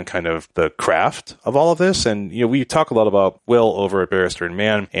focusing on kind of the craft of all of this. And we talk a lot about Will over at Barrister &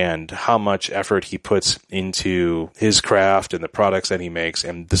 Mann and how much effort he puts into his craft and the products that he makes.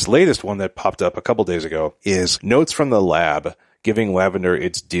 And this latest one that popped up a couple days ago is Notes from the Lab, Giving Lavender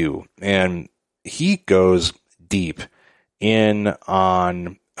Its Due. And he goes deep in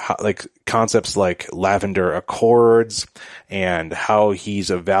on concepts like lavender accords and how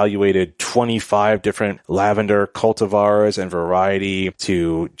he's evaluated 25 different lavender cultivars and variety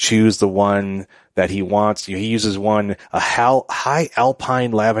to choose the one that he wants. He uses a high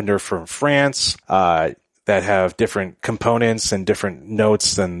alpine lavender from France that have different components and different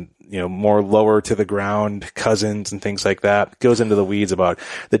notes than more lower to the ground cousins and things like that. Goes into the weeds about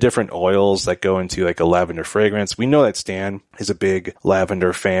the different oils that go into a lavender fragrance. We know that Stan is a big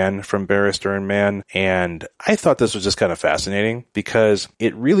lavender fan from Barrister & Mann, and I thought this was just kind of fascinating because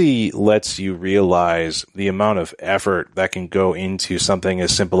it really lets you realize the amount of effort that can go into something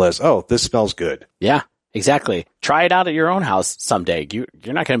as simple as, oh, this smells good. Yeah. Exactly. Try it out at your own house someday. You're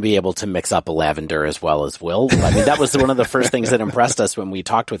not going to be able to mix up a lavender as well as Will. I mean, that was one of the first things that impressed us when we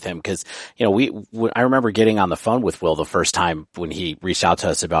talked with him, because, I remember getting on the phone with Will the first time when he reached out to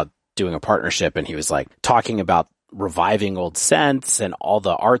us about doing a partnership, and he was talking about reviving old scents and all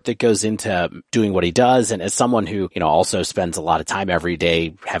the art that goes into doing what he does. And as someone who, also spends a lot of time every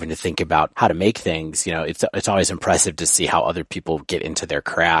day having to think about how to make things, it's always impressive to see how other people get into their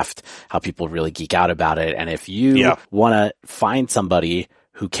craft, how people really geek out about it. And if you want to find somebody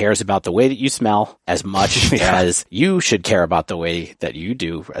who cares about the way that you smell as much as you should care about the way that you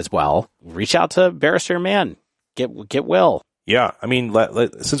do as well, reach out to Barrister & Mann. Get Will. Yeah, I mean,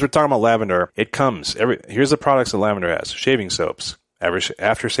 since we're talking about lavender, it comes. Here's the products that lavender has: shaving soaps,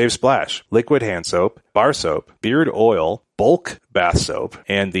 aftershave splash, liquid hand soap, bar soap, beard oil, bulk bath soap,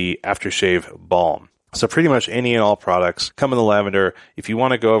 and the aftershave balm. So pretty much any and all products come in the lavender. If you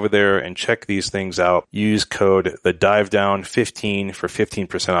want to go over there and check these things out, use code TheDiveDown15 for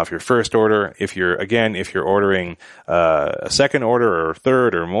 15% off your first order. If you're ordering a second order or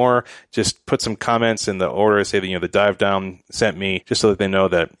third or more, just put some comments in the order, say that, the Dive Down sent me, just so that they know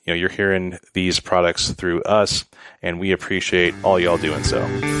that, you're hearing these products through us, and we appreciate all y'all doing so.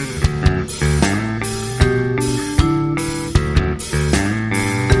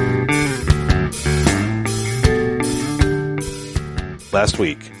 last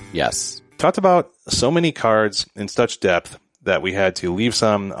week. Yes. Talked about so many cards in such depth that we had to leave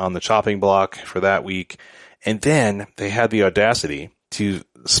some on the chopping block for that week. And then they had the audacity to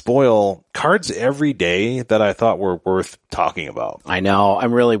spoil cards every day that I thought were worth talking about. I know.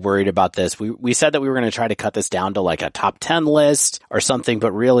 I'm really worried about this. We said that we were going to try to cut this down to like a top 10 list or something,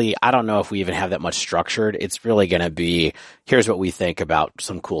 but really, I don't know if we even have that much structured. It's really going to be, here's what we think about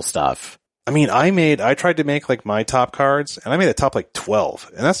some cool stuff. I mean, I tried to make like my top cards, and I made a top like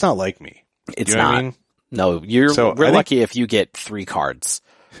 12, and that's not like me. It's you know not. What I mean? No, we're lucky if you get 3 cards.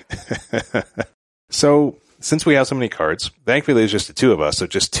 So, since we have so many cards, thankfully there's just the 2 of us, so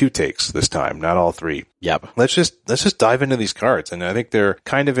just 2 takes this time, not all 3. Yep. Let's just dive into these cards, and I think they're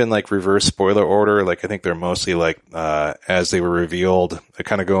kind of in like reverse spoiler order. Like I think they're mostly like as they were revealed. They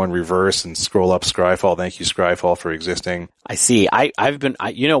kind of go in reverse and scroll up Scryfall. Thank you, Scryfall, for existing. I see.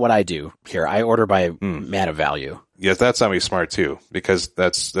 You know what I do here? I order by mana value. Yes, that's not smart too, because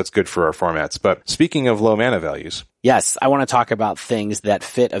that's good for our formats. But speaking of low mana values. Yes, I want to talk about things that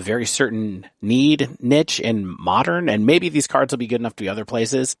fit a very certain niche in Modern, and maybe these cards will be good enough to be other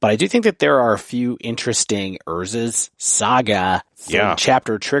places. But I do think that there are a few interesting Urz's Saga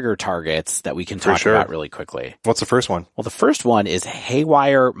chapter trigger targets that we can talk about really quickly. What's the first one? Well, the first one is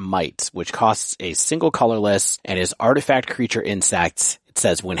Haywire Might, which costs a single colorless and is artifact creature insects. It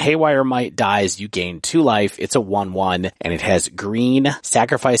says, when Haywire Might dies, you gain 2 life. It's a 1/1, and it has green,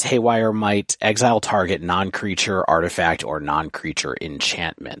 sacrifice Haywire Might, exile target non-creature artifact or non-creature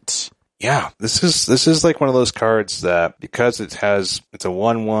enchantment. Yeah, this is like one of those cards that, because it's a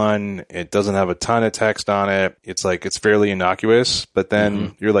 1/1, it doesn't have a ton of text on it. It's like, it's fairly innocuous, but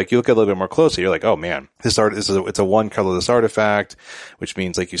then you look at it a little bit more closely, you're like, oh man, it's a 1 colorless artifact, which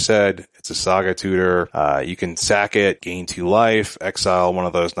means, like you said, it's a Saga tutor. You can sack it, gain 2 life, exile one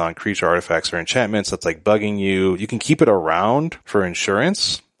of those non-creature artifacts or enchantments that's like bugging you. You can keep it around for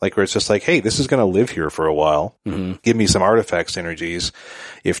insurance. Like where it's just like, hey, this is going to live here for a while. Give me some artifact synergies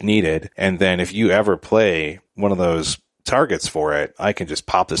if needed. And then if you ever play one of those targets for it, I can just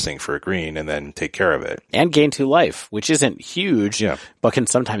pop this thing for a green and then take care of it. And gain 2 life, which isn't huge, but can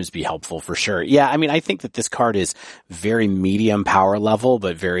sometimes be helpful for sure. Yeah, I mean, I think that this card is very medium power level,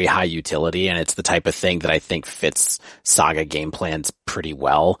 but very high utility. And it's the type of thing that I think fits Saga game plans pretty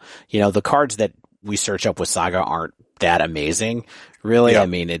well. You know, the cards that we search up with Saga aren't that amazing. Really, I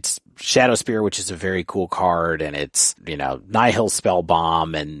mean, it's Shadow Spear, which is a very cool card, and it's, Nihil Spell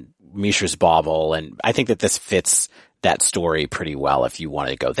Bomb and Mishra's Bauble, and I think that this fits that story pretty well if you want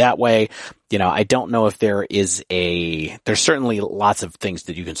to go that way. I don't know if there's certainly lots of things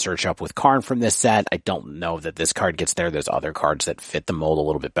that you can search up with Karn from this set. I don't know that this card gets there. There's other cards that fit the mold a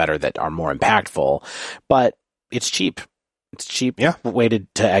little bit better that are more impactful, but it's cheap. It's cheap way to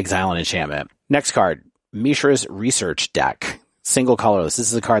exile an enchantment. Next card, Mishra's Research Deck. Single colorless. This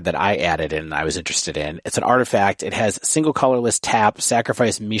is a card that I added and I was interested in. It's an artifact. It has single colorless tap,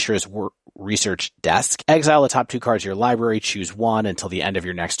 sacrifice Mishra's Research Desk, exile the top 2 cards of your library, choose 1 until the end of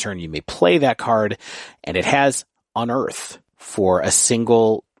your next turn. You may play that card, and it has Unearth for a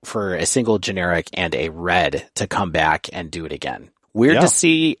single generic and a red to come back and do it again. Weird to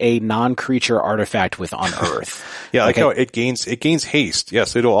see a non-creature artifact with Unearth. Like how it gains haste.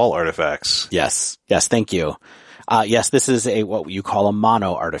 Yes, so do all artifacts. Yes, thank you. Yes, this is what you call a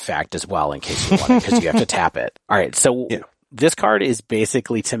mono artifact as well, in case you want it, because you have to tap it. All right, so this card is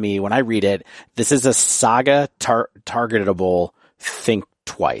basically, to me, when I read it, this is a Saga targetable Think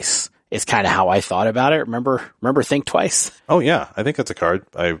Twice. Is kind of how I thought about it. Remember Think Twice? Oh yeah, I think that's a card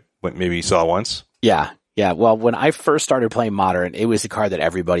I maybe saw once. Yeah. Well, when I first started playing Modern, it was a card that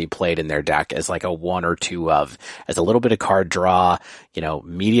everybody played in their deck as like a 1 or 2 of, as a little bit of card draw,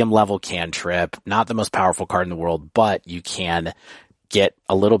 medium level cantrip, not the most powerful card in the world, but you can get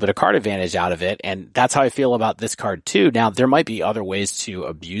a little bit of card advantage out of it. And that's how I feel about this card too. Now, there might be other ways to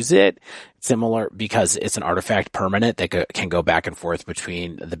abuse it, similar, because it's an artifact permanent that can go back and forth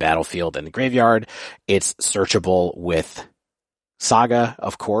between the battlefield and the graveyard. It's searchable with Saga,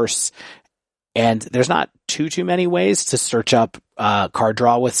 of course. And there's not too many ways to search up card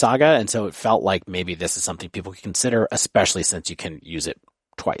draw with Saga, and so it felt like maybe this is something people could consider, especially since you can use it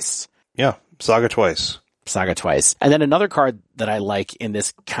twice. Yeah, Saga twice. And then another card that I like in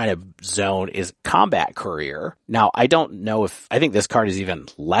this kind of zone is Combat Courier. Now, I think this card is even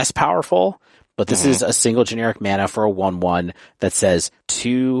less powerful, but this is a single generic mana for a 1/1 that says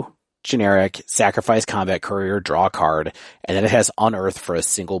 2 generic, sacrifice Combat Courier, draw a card, and then it has Unearth for a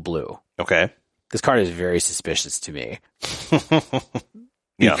single blue. Okay. This card is very suspicious to me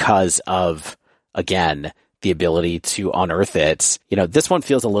because of, again, the ability to unearth it. This one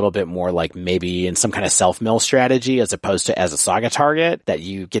feels a little bit more like maybe in some kind of self-mill strategy as opposed to as a saga target, that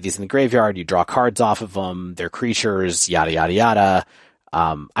you get these in the graveyard, you draw cards off of them, they're creatures, yada, yada, yada.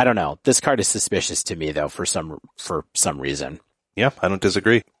 I don't know. This card is suspicious to me, though, for some reason. Yeah, I don't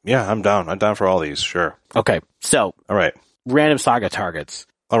disagree. Yeah, I'm down. I'm down for all these, sure. Okay, so. All right. Random saga targets.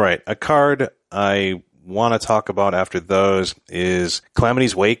 All right. A card I want to talk about after those is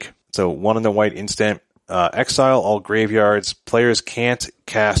Calamity's Wake. So 1 in the white instant. Exile all graveyards. Players can't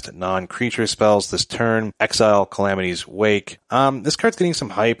cast non-creature spells this turn. Exile Calamity's Wake. This card's getting some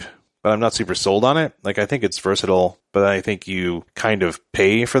hype, but I'm not super sold on it. Like, I think it's versatile, but I think you kind of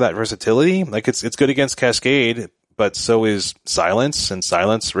pay for that versatility. Like, it's good against Cascade, but so is Silence, and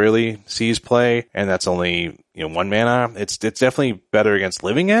Silence rarely sees play, and that's only 1 mana. It's definitely better against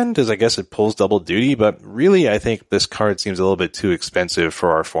Living End, as I guess it pulls double duty, but really I think this card seems a little bit too expensive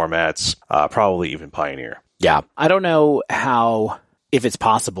for our formats, probably even Pioneer. Yeah, I don't know if it's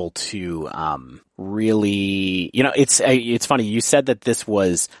possible to really, it's funny. You said that this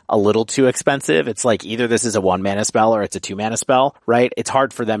was a little too expensive. It's like either this is a 1 mana spell or it's a 2 mana spell, right? It's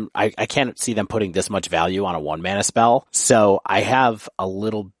hard for them. I can't see them putting this much value on a 1 mana spell. So I have a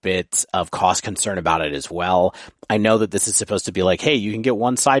little bit of cost concern about it as well. I know that this is supposed to be like, hey, you can get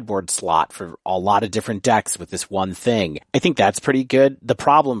 1 sideboard slot for a lot of different decks with this one thing. I think that's pretty good. The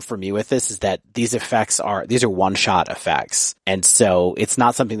problem for me with this is that these are one-shot effects. And so it's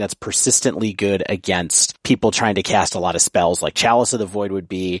not something that's persistently good against people trying to cast a lot of spells like Chalice of the Void would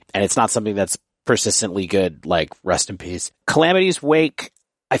be, and it's not something that's persistently good like Rest in Peace. Calamity's Wake,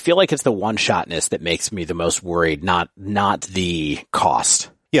 I feel like it's the one-shotness that makes me the most worried, not the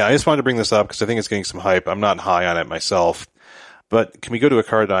cost. Yeah, I just wanted to bring this up because I think it's getting some hype. I'm not high on it myself, but can we go to a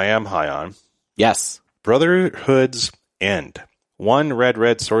card that I am high on? Yes. Brotherhood's End. 1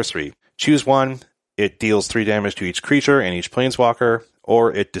 red sorcery. Choose 1. It deals 3 damage to each creature and each planeswalker,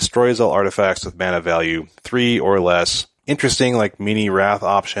 or it destroys all artifacts with mana value 3 or less. Interesting, like mini Wrath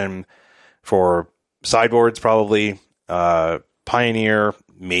option for sideboards, probably. Pioneer,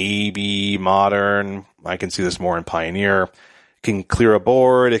 maybe Modern. I can see this more in Pioneer. It can clear a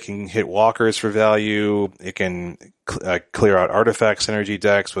board. It can hit walkers for value. It can clear out artifact synergy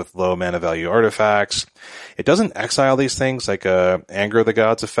decks with low mana value artifacts. It doesn't exile these things like a Anger of the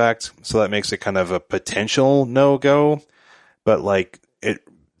Gods effect, so that makes it kind of a potential no-go. But like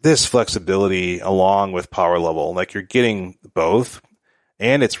this flexibility along with power level, like you're getting both,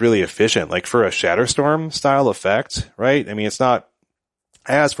 and it's really efficient. Like for a Shatterstorm style effect, right? I mean, it's not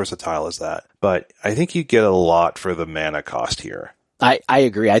as versatile as that, but I think you get a lot for the mana cost here. I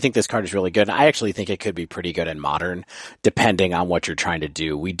agree. I think this card is really good. I actually think it could be pretty good in Modern, depending on what you're trying to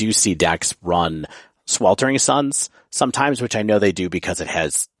do. We do see decks run Sweltering Suns sometimes, which I know they do because it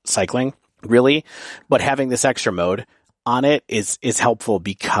has cycling, really. But having this extra mode on it is helpful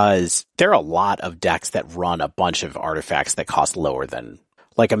because there are a lot of decks that run a bunch of artifacts that cost lower than,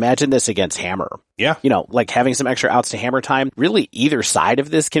 like, imagine this against Hammer. Yeah. Like having some extra outs to Hammer time. Really, either side of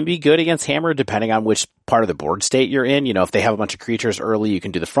this can be good against Hammer, depending on which part of the board state you're in. If they have a bunch of creatures early, you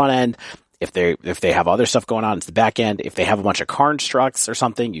can do the front end. If they have other stuff going on, it's the back end. If they have a bunch of Karnstructs or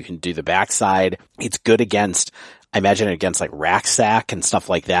something, you can do the backside. It's good against, I imagine it against like Racksack and stuff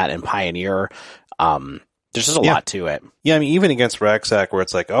like that and Pioneer. There's just a lot to it. Yeah, I mean, even against Racksack where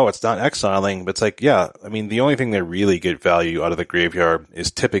it's like, oh, it's not exiling, but it's like, yeah, I mean, the only thing that really get value out of the graveyard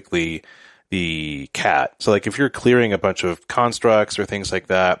is typically the cat. So like if you're clearing a bunch of constructs or things like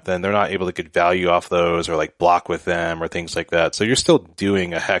that, then they're not able to get value off those or like block with them or things like that. So you're still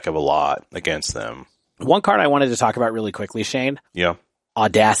doing a heck of a lot against them. One card I wanted to talk about really quickly, Shane. Yeah.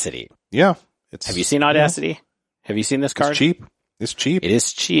 Audacity. Yeah. Have you seen Audacity? Yeah. Have you seen this card? It's cheap. It's cheap. It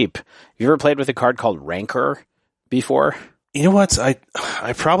is cheap. Have you ever played with a card called Rancor before? You know what?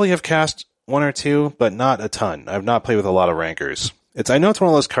 I probably have cast 1 or 2, but not a ton. I've not played with a lot of Rancors. I know it's one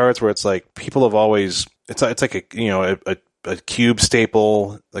of those cards where it's like people have always, it's like a cube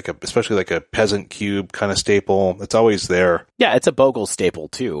staple, especially like a peasant cube kind of staple. It's always there. Yeah, it's a Bogle staple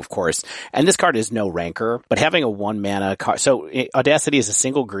too, of course. And this card is no Rancor, but having a 1 mana card. So Audacity is a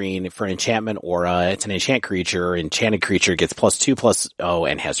single green for an enchantment aura. It's an enchant creature. Enchanted creature gets +2/+0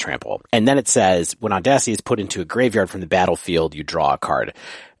 and has trample. And then it says when Audacity is put into a graveyard from the battlefield, you draw a card.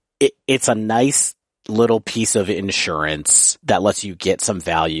 It's a nice little piece of insurance that lets you get some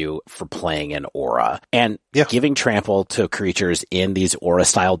value for playing an aura. And giving trample to creatures in these aura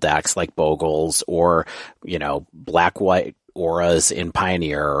style decks like Bogles or, black-white auras in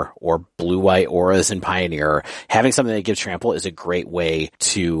Pioneer or blue-white auras in Pioneer, having something that gives trample is a great way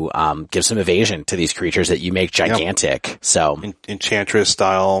to give some evasion to these creatures that you make gigantic. So Enchantress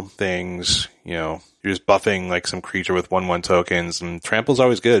style things, you're just buffing like some creature with 1/1 tokens, and trample's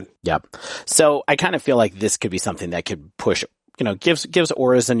always good. Yep. So I kind of feel like this could be something that could push, gives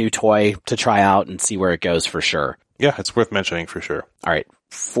auras a new toy to try out and see where it goes for sure. Yeah, it's worth mentioning for sure. All right.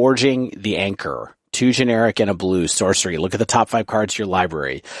 Forging the Anchor. 2 generic and a blue sorcery. Look at the top 5 cards of your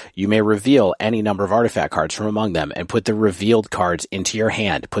library. You may reveal any number of artifact cards from among them and put the revealed cards into your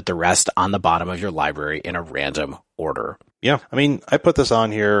hand. Put the rest on the bottom of your library in a random order. Yeah, I mean, I put this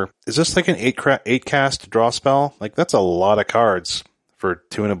on here. Is this like an 8 cast draw spell? Like, that's a lot of cards for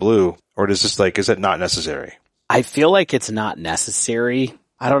 2 and a blue. Or is it not necessary? I feel like it's not necessary.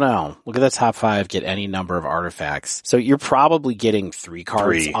 I don't know. Look at the top 5, get any number of artifacts. So you're probably getting 3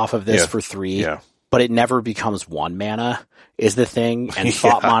 cards off of this for 3. Yeah. But it never becomes 1 mana is the thing. And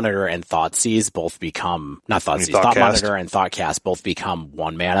Thought Monitor and Thoughtseize both become, not Thoughtseize, Thought Monitor and Thoughtcast both become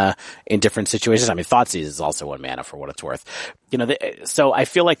 1 mana in different situations. I mean, Thoughtseize is also 1 mana for what it's worth. So I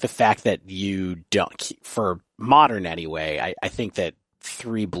feel like the fact that you don't, for Modern anyway, I think that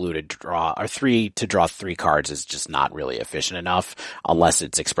 3 blue to draw, or 3 to draw 3 cards is just not really efficient enough unless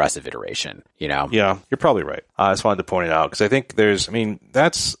it's expressive iteration, Yeah, you're probably right. I just wanted to point it out because I think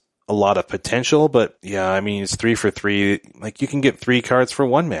that's a lot of potential, but yeah, I mean, it's 3 for 3. Like, you can get 3 cards for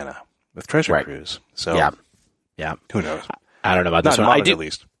 1 mana with Treasure Cruise. So yeah. Who knows? I don't know about this one. At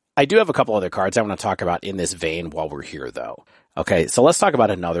least. I do have a couple other cards I want to talk about in this vein while we're here, though. Okay, so let's talk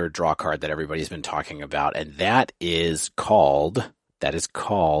about another draw card that everybody's been talking about, and that is called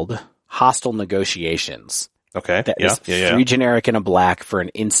Hostile Negotiations. Okay. That is 3 generic and a black for an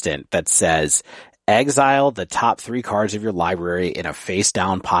instant that says, exile the top 3 cards of your library in a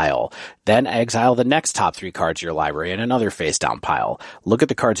face-down pile. Then exile the next top 3 cards of your library in another face-down pile. Look at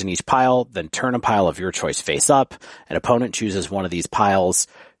the cards in each pile, then turn a pile of your choice face up. An opponent chooses one of these piles.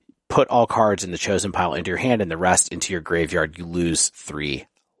 Put all cards in the chosen pile into your hand and the rest into your graveyard. You lose 3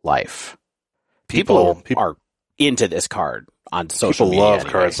 life. People are into this card on social media. People love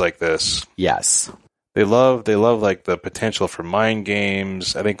cards like this. Yes. They love like the potential for mind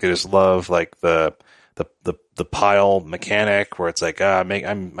games. I think they just love like the pile mechanic where it's like,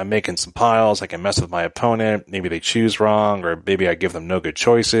 I'm making some piles. I can mess with my opponent. Maybe they choose wrong, or maybe I give them no good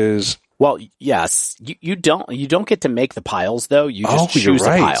choices. Well, yes, you don't get to make the piles though. You just choose a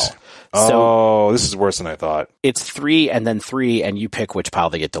pile. So this is worse than I thought. It's 3 and then 3, and you pick which pile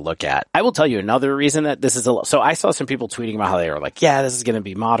they get to look at. I will tell you another reason that this is so I saw some people tweeting about how they were like, yeah, this is going to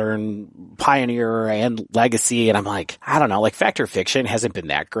be Modern, Pioneer, and Legacy, and I'm like, I don't know, like Fact or Fiction hasn't been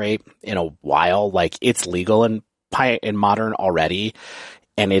that great in a while. Like, it's legal in Modern already,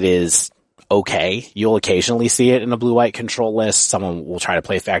 and it is okay. You'll occasionally see it in a blue-white control list. Someone will try to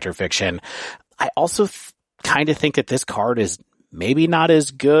play Fact or Fiction. I also kind of think that this card is maybe not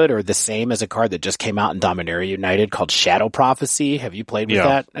as good or the same as a card that just came out in Dominaria United called Shadow Prophecy. Have you played with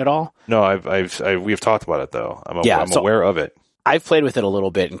that at all? No, we've talked about it though. I'm aware of it. I've played with it a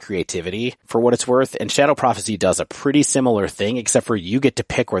little bit in Creativity for what it's worth, and Shadow Prophecy does a pretty similar thing, except for you get to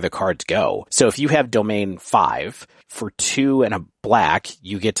pick where the cards go. So if you have Domain 5, for 2 and a black,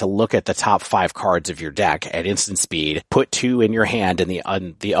 you get to look at the top 5 cards of your deck at instant speed, put 2 in your hand and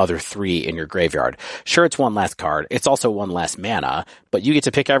the other 3 in your graveyard. Sure, it's 1 less card. It's also 1 less mana, but you get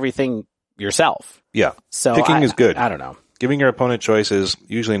to pick everything yourself. Yeah. So picking is good. I don't know. Giving your opponent choices,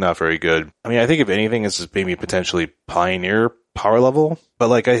 usually not very good. I mean, I think if anything, it's just maybe potentially Pioneer power level, but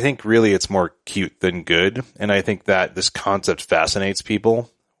like, I think really it's more cute than good. And I think that this concept fascinates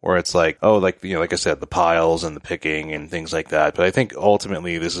people, where it's like, oh, like, like I said, the piles and the picking and things like that. But I think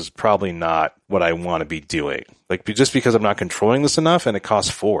ultimately this is probably not what I want to be doing. Like, just because I'm not controlling this enough and it costs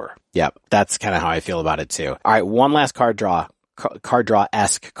 4. Yep. That's kind of how I feel about it too. All right. One last card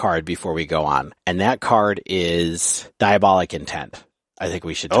draw-esque card before we go on. And that card is Diabolic Intent. I think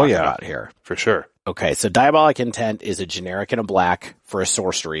we should talk about here. For sure. Okay, so Diabolic Intent is a generic and a black for a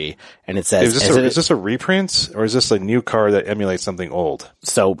sorcery, and it says... Is this a reprint, or is this a new card that emulates something old?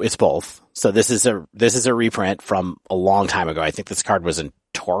 So it's both. So this is a reprint from a long time ago. I think this card was in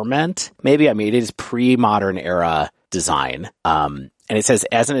Torment, maybe. I mean, it is pre-modern era design. And it says,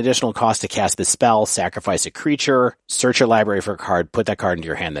 as an additional cost to cast this spell, sacrifice a creature, search your library for a card, put that card into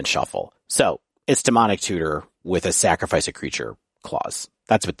your hand, then shuffle. So it's Demonic Tutor with a sacrifice a creature clause.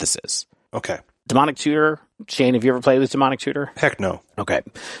 That's what this is. Okay. Demonic Tutor. Shane, have you ever played with Demonic Tutor? Heck no. Okay.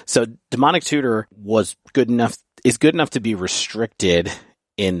 So Demonic Tutor is good enough to be restricted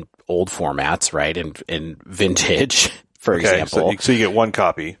in old formats, right? In Vintage, for example. So you get 1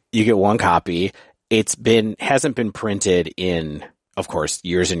 copy. You get 1 copy. Hasn't been printed in, of course,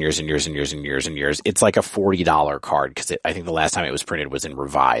 years and years and years and years and years and years. It's like a $40 card, because I think the last time it was printed was in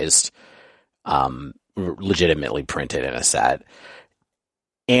Revised, legitimately printed in a set.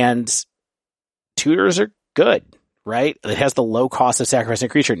 And tutors are good, right? It has the low cost of sacrificing a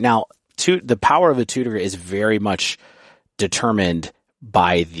creature. Now, the power of a tutor is very much determined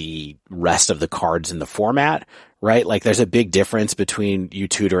by the rest of the cards in the format, right? Like there's a big difference between you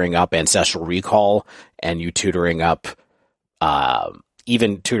tutoring up Ancestral Recall and you tutoring up,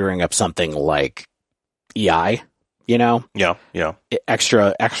 even tutoring up something like EI, you know? Yeah.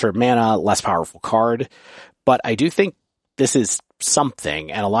 Extra mana, less powerful card. But I do think this is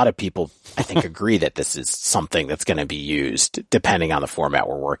something, and a lot of people, I think, agree that this is something that's going to be used depending on the format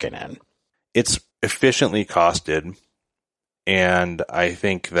we're working in. It's efficiently costed, and I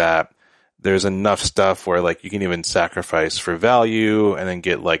think that there's enough stuff where like you can even sacrifice for value and then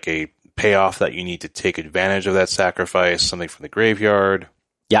get like a payoff that you need to take advantage of that sacrifice, something from the graveyard.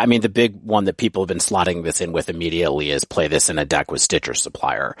 Yeah, I mean, the big one that people have been slotting this in with immediately is play this in a deck with Stitcher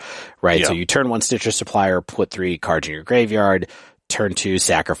Supplier, right? Yeah. So you turn 1 Stitcher Supplier, put 3 cards in your graveyard, turn 2,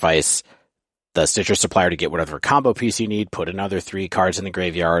 sacrifice the Stitcher Supplier to get whatever combo piece you need, put another 3 cards in the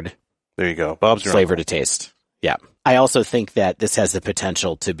graveyard. There you go. Bob's your flavor uncle. to taste. Yeah. I also think that this has the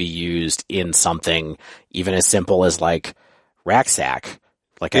potential to be used in something even as simple as like Rack Sack,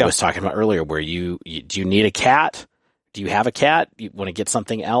 like I was talking about earlier, where do you need a cat? Do you have a cat? You want to get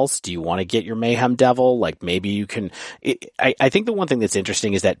something else? Do you want to get your Mayhem Devil? Like maybe you can. I think the one thing that's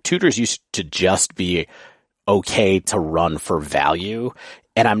interesting is that tutors used to just be okay to run for value.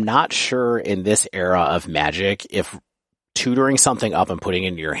 And I'm not sure in this era of Magic if tutoring something up and putting it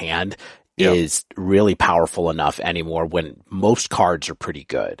into your hand is really powerful enough anymore when most cards are pretty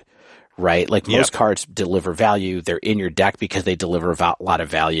good. Right? Like most cards deliver value. They're in your deck because they deliver a lot of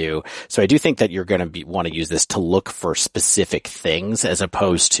value. So I do think that you're going to want to use this to look for specific things as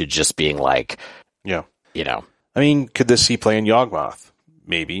opposed to just being like, you know. I mean, could this see play in Yawgmoth?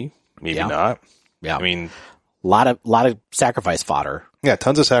 Maybe not. Yeah. I mean, a lot of sacrifice fodder. Yeah,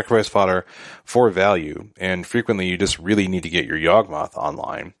 tons of sacrifice fodder for value. And frequently you just really need to get your Yawgmoth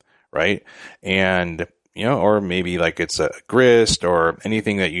online, right? And or maybe like it's a grist or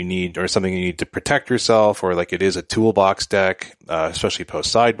anything that you need or something you need to protect yourself, or like it is a toolbox deck, especially post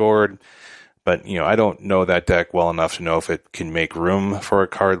sideboard. But, I don't know that deck well enough to know if it can make room for a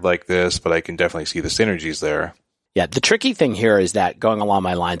card like this, but I can definitely see the synergies there. Yeah, the tricky thing here is that going along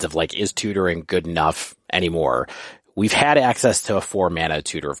my lines of like, is tutoring good enough anymore? We've had access to a 4-mana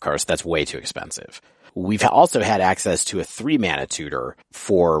tutor, of course. That's way too expensive. We've also had access to a 3-mana tutor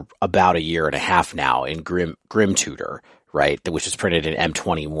for about a year and a half now in Grim Tutor, right? Which is printed in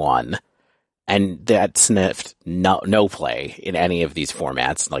M21. And that sniffed no play in any of these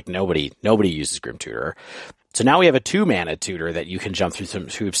formats. Like nobody uses Grim Tutor. So now we have a 2-mana tutor that you can jump through some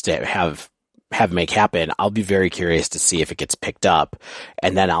hoops to have make happen. I'll be very curious to see if it gets picked up.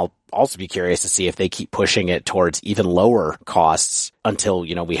 And then I'll also be curious to see if they keep pushing it towards even lower costs until,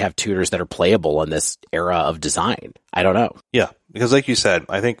 we have tutors that are playable in this era of design. I don't know. Yeah, because like you said,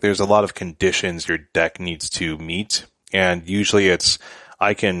 I think there's a lot of conditions your deck needs to meet. And usually it's,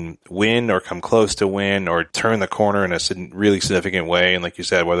 I can win or come close to win or turn the corner in a really significant way. And like you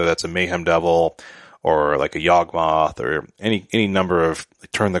said, whether that's a Mayhem Devil or like a Yawgmoth or any number of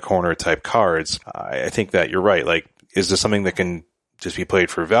turn the corner type cards, I think that you're right. Like, is this something that can just be played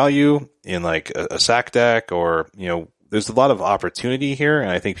for value in like a sack deck, or, there's a lot of opportunity here,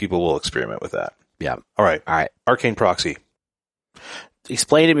 and I think people will experiment with that. Yeah. All right. Arcane Proxy.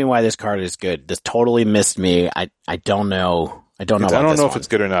 Explain to me why this card is good. This totally missed me. I don't know. I don't know if it's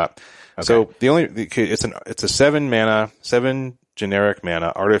good or not. Okay. So it's a 7 generic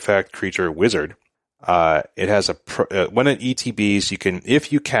mana artifact creature wizard. It has when it ETBs,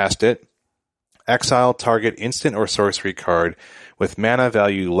 if you cast it, exile target instant or sorcery card with mana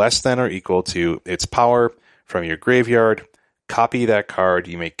value less than or equal to its power from your graveyard. Copy that card.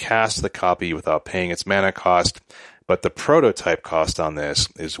 You may cast the copy without paying its mana cost, but the prototype cost on this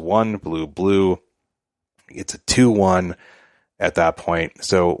is 1 blue. It's a 2/1 at that point.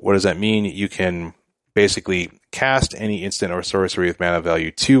 So what does that mean? You can basically cast any instant or sorcery with mana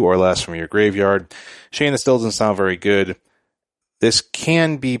value 2 or less from your graveyard. Shane, this still doesn't sound very good. This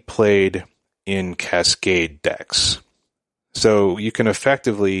can be played in Cascade decks. So you can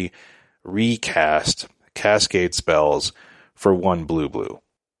effectively recast Cascade spells for 1 blue.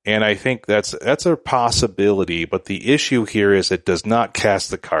 And I think that's a possibility, but the issue here is it does not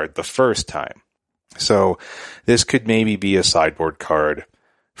cast the card the first time. So this could maybe be a sideboard card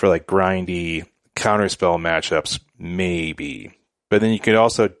for like grindy counterspell matchups, maybe. But then you can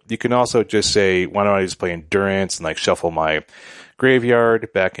also just say, why don't I just play Endurance and like shuffle my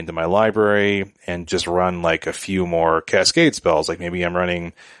graveyard back into my library and just run like a few more Cascade spells. Like maybe I'm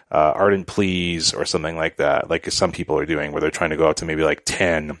running Ardent Pleas or something like that, like some people are doing, where they're trying to go up to maybe like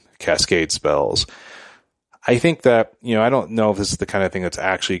 10 cascade spells. I think that, I don't know if this is the kind of thing that's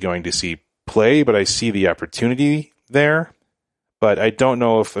actually going to see play, but I see the opportunity there. But I don't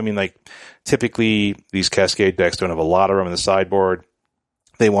know if, typically these cascade decks don't have a lot of room in the sideboard.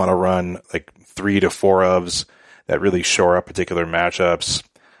 They want to run like 3 to 4 ofs that really shore up particular matchups.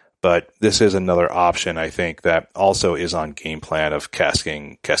 But this is another option, I think, that also is on game plan of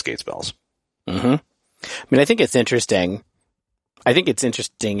casting cascade spells. Mm-hmm. I think it's interesting. I think it's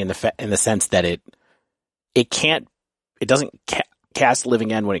interesting in the sense that it doesn't cast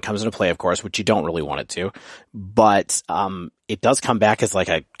Living End when it comes into play, of course, which you don't really want it to. But it does come back as like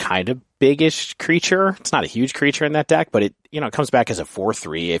a kind of big-ish creature. It's not a huge creature in that deck, but it comes back as a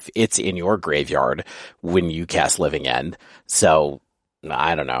 4/3 if it's in your graveyard when you cast Living End. So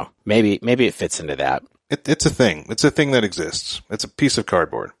I don't know. Maybe it fits into that. It's a thing. It's a thing that exists. It's a piece of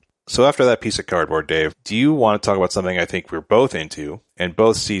cardboard. So after that piece of cardboard, Dave, do you want to talk about something I think we're both into and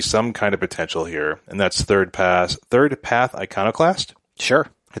both see some kind of potential here, and that's Third Path Iconoclast? Sure.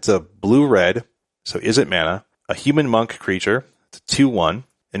 It's a blue-red, so is it mana, a human monk creature. It's a 2/1,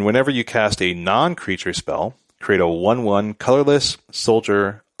 and whenever you cast a non-creature spell, create a 1/1 colorless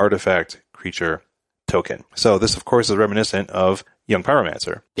soldier artifact creature token. So this, of course, is reminiscent of Young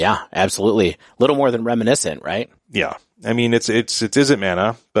Pyromancer. Yeah, absolutely. A little more than reminiscent, right? Yeah. It isn't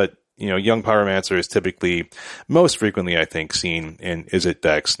mana, but Young Pyromancer is typically, most frequently, I think, seen in Izzet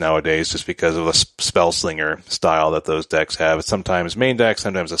decks nowadays just because of the spell slinger style that those decks have. It's sometimes main deck,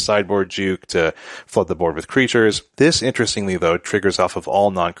 sometimes a sideboard juke to flood the board with creatures. This, interestingly, though, triggers off of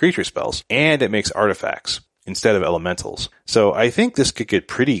all non-creature spells, and it makes artifacts instead of elementals. So I think this could get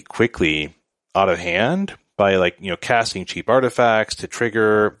pretty quickly out of hand by casting cheap artifacts to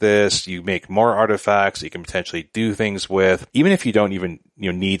trigger this. You make more artifacts that you can potentially do things with. Even if you don't even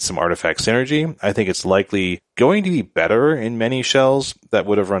need some artifact synergy, I think it's likely going to be better in many shells that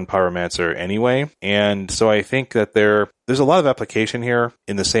would have run Pyromancer anyway. And so I think that there's a lot of application here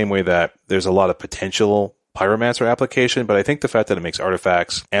in the same way that there's a lot of potential Pyromancer application, but I think the fact that it makes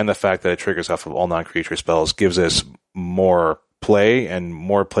artifacts and the fact that it triggers off of all non-creature spells gives us more play and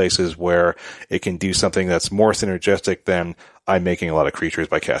more places where it can do something that's more synergistic than I'm making a lot of creatures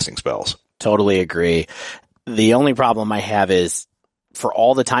by casting spells. Totally agree. The only problem I have is for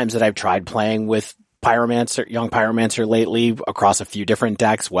all the times that I've tried playing with Young Pyromancer lately across a few different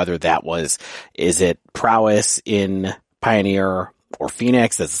decks, whether that is it Prowess in Pioneer or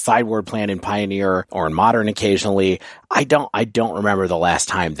Phoenix as a sideboard plan in Pioneer or in Modern occasionally, I don't remember the last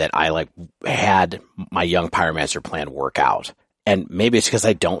time that I had my Young Pyromancer plan work out. And maybe it's because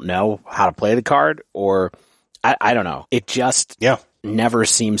I don't know how to play the card, or I don't know. It just never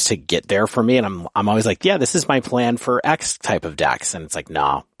seems to get there for me. And I'm always like, yeah, this is my plan for X type of decks. And it's like,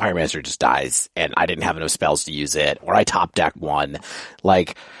 nah, Pyromancer just dies and I didn't have enough spells to use it, or I top deck one.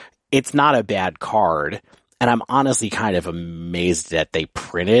 It's not a bad card. And I'm honestly kind of amazed that they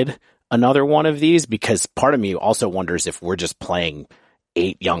printed another one of these, because part of me also wonders if we're just playing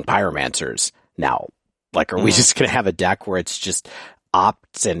 8 Young Pyromancers now. Are we just going to have a deck where it's just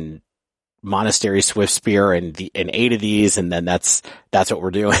Opts and Monastery Swiftspear and 8 of these, and then that's what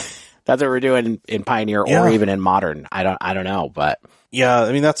we're doing. That's what we're doing in Pioneer or even in Modern. I don't know, but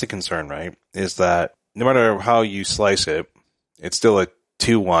yeah, that's a concern, right? Is that no matter how you slice it, it's still a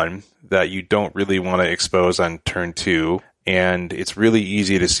 2/1 that you don't really want to expose on turn 2, and it's really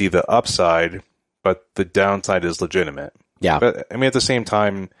easy to see the upside, but the downside is legitimate. Yeah. But at the same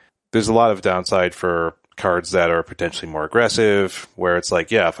time, there's a lot of downside for cards that are potentially more aggressive, where it's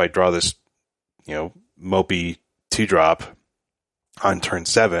like, yeah, if I draw this, mopey 2-drop on turn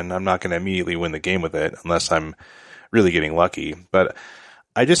 7, I'm not going to immediately win the game with it unless I'm really getting lucky. But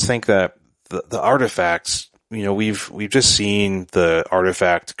I just think that the artifacts, we've just seen the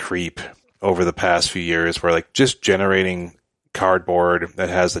artifact creep over the past few years, where just generating cardboard that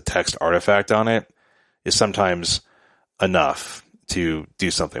has the text artifact on it is sometimes enough to do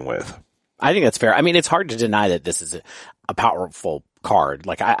something with. I think that's fair. It's hard to deny that this is a powerful card.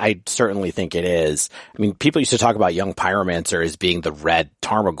 I certainly think it is. People used to talk about Young Pyromancer as being the red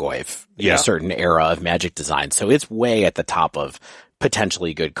Tarmogoyf in a certain era of Magic design. So it's way at the top of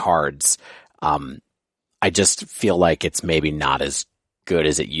potentially good cards. I just feel like it's maybe not as good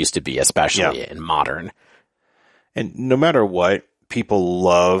as it used to be, especially in Modern. And no matter what, people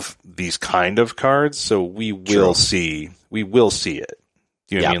love these kind of cards, so we will see it.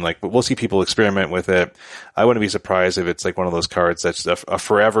 You know what I mean? But we'll see people experiment with it. I wouldn't be surprised if it's one of those cards that's a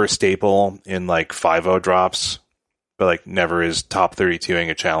forever staple in 5/0 drops, but never is top 32ing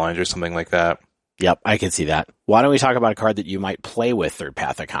a challenge or something like that. Yep, I can see that. Why don't we talk about a card that you might play with Third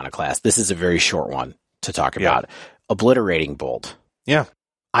Path Iconoclast? This is a very short one to talk about. Obliterating Bolt. Yeah.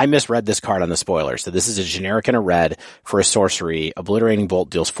 I misread this card on the spoiler. So this is a generic and a red for a sorcery. Obliterating Bolt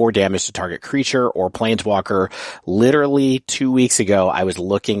deals 4 damage to target creature or planeswalker. Literally 2 weeks ago, I was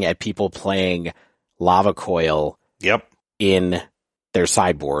looking at people playing Lava Coil in their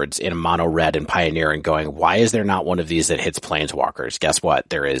sideboards in mono red and Pioneer and going, why is there not one of these that hits planeswalkers? Guess what?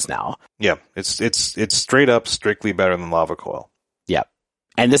 There is now. Yeah, it's straight up strictly better than Lava Coil. Yep.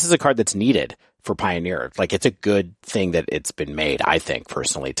 And this is a card that's needed for Pioneer. Like, it's a good thing that it's been made, I think,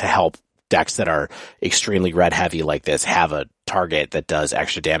 personally, to help decks that are extremely red heavy like this have a target that does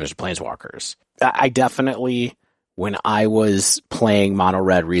extra damage to planeswalkers. I definitely, when I was playing mono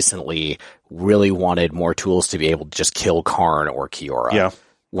red recently, really wanted more tools to be able to just kill Karn or Kiora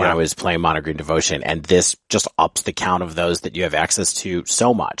when I was playing mono green devotion, and this just ups the count of those that you have access to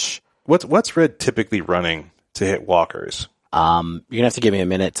so much. What's red typically running to hit walkers? You're gonna have to give me a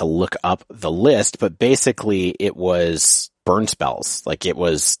minute to look up the list, but basically it was burn spells. Like, it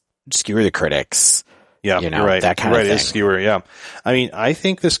was skewer the critics. Yeah, you know, you're right. That kind of thing. It's skewer, yeah. I mean, I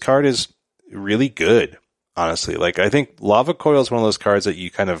think this card is really good, honestly. Like, I think Lava Coil is one of those cards that you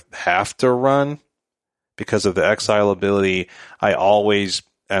kind of have to run because of the exile ability. I always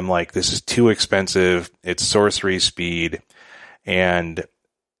am like, this is too expensive. It's sorcery speed, and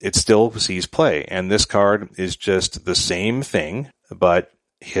it still sees play. And this card is just the same thing, but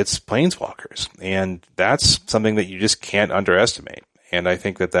hits planeswalkers. And that's something that you just can't underestimate. And I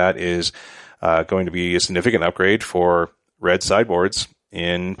think that is going to be a significant upgrade for red sideboards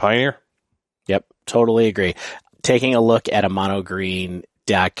in Pioneer. Yep, totally agree. Taking a look at a mono green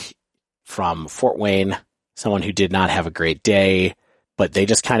deck from Fort Wayne, someone who did not have a great day, but they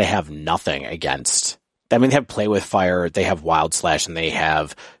just kind of have nothing against. I mean, they have Play with Fire, they have Wild Slash, and they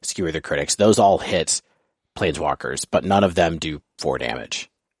have Skewer the Critics. Those all hit planeswalkers, but none of them do 4 damage.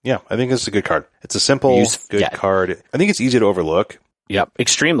 Yeah, I think it's a good card. It's a simple, good card. I think it's easy to overlook. Yep,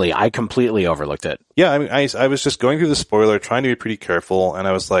 extremely. I completely overlooked it. Yeah, I mean, I was just going through the spoiler, trying to be pretty careful, and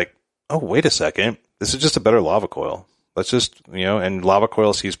I was like, oh, wait a second. This is just a better Lava Coil. Let's just, and Lava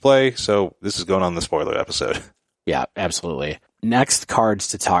Coil sees play, so this is going on the spoiler episode. Yeah, absolutely. Next cards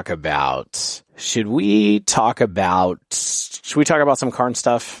to talk about. Should we talk about some Karn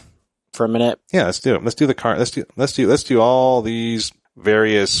stuff for a minute? Yeah, let's do it. Let's do the Karn. Let's do all these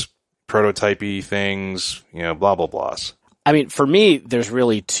various prototypey things, blah, blah, blahs. I mean, for me, there's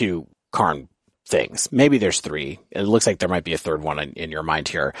really 2 Karn things. Maybe there's 3. It looks like there might be a third one in your mind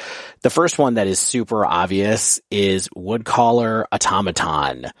here. The first one that is super obvious is Woodcaller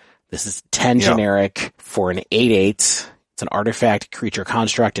Automaton. This is 10 generic for an 8/8. It's an artifact creature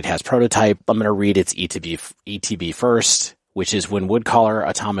construct. It has prototype. I'm going to read its ETB first, which is when Woodcaller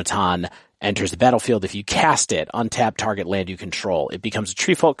Automaton enters the battlefield, if you cast it, untap target land you control. It becomes a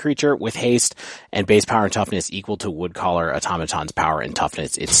treefolk creature with haste and base power and toughness equal to Woodcaller Automaton's power and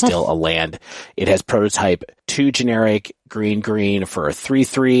toughness. It's still a land. It has prototype 2 generic green for a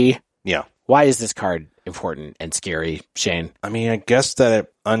 3/3. Yeah. Why is this card important and scary, Shane? I mean, I guess that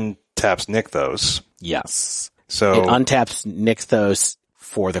it untaps Nykthos. Yes. So it untaps Nykthos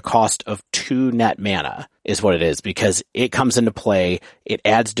for the cost of 2 net mana is what it is, because it comes into play. It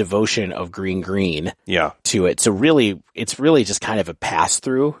adds Devotion of green to it. So really, it's really just kind of a pass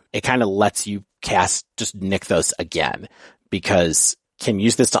through. It kind of lets you cast just Nykthos again, because can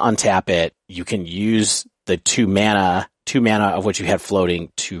use this to untap it. You can use the 2 mana of which you had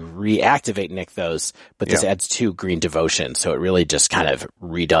floating to reactivate Nykthos, but this adds 2 green Devotion. So it really just kind of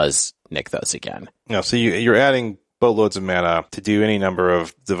redoes Nykthos again. No, so you're adding boatloads of mana to do any number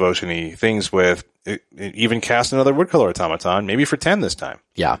of devotion-y things with. Even cast another Woodcaller Automaton, maybe for 10 this time.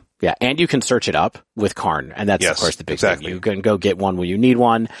 Yeah. And you can search it up with Karn, and that's, of course, the big thing. You can go get one when you need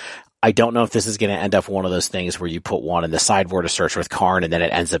one. I don't know if this is going to end up one of those things where you put one in the sideboard to search with Karn, and then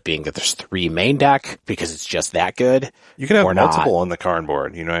it ends up being that there's 3 main deck because it's just that good. You can have multiple on the Karn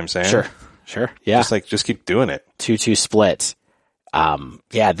board, you know what I'm saying? Sure. Yeah. Just keep doing it. 2/2 split.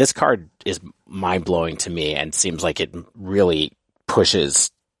 This card is mind-blowing to me and seems like it really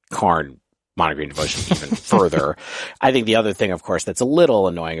pushes Karn Mono Green Devotion even further. I think the other thing, of course, that's a little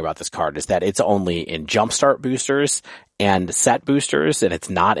annoying about this card is that it's only in Jumpstart boosters and set boosters, and it's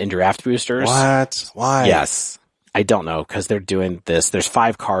not in draft boosters. What? Why? Yes. I don't know, because they're doing this. There's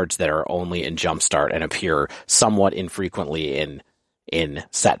 5 cards that are only in Jumpstart and appear somewhat infrequently in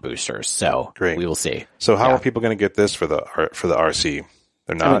set boosters. So Great. We will see. So how are people going to get this for the RC?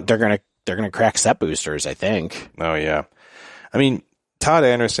 They're not. I mean, they're gonna crack set boosters, I think. Oh yeah. I mean, Todd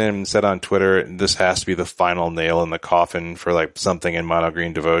Anderson said on Twitter, this has to be the final nail in the coffin for like something in Mono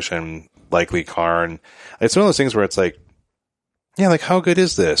Green Devotion, likely Karn. It's one of those things where it's like, yeah, like how good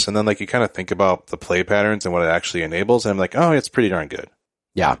is this? And then like you kind of think about the play patterns and what it actually enables, and I'm like, oh, it's pretty darn good.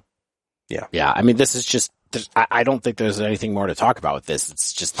 Yeah. Yeah. Yeah. I mean, this is just, I don't think there's anything more to talk about with this.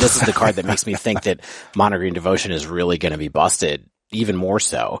 It's just, this is the card that makes me think that Mono Green Devotion is really going to be busted even more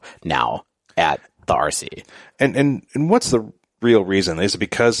so now at the RC. And what's the real reason? Is it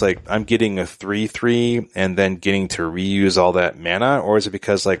because like I'm getting a 3/3 and then getting to reuse all that mana, or is it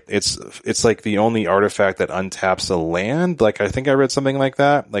because like it's like the only artifact that untaps a land? Like I think I read something like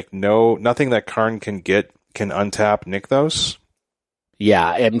that. Like nothing that Karn can get can untap Nykthos.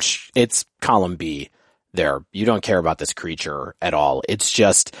 Yeah, and it's column B there. You don't care about this creature at all. It's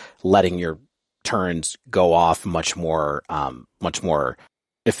just letting your turns go off much more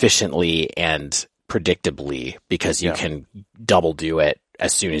efficiently and predictably, because you can double do it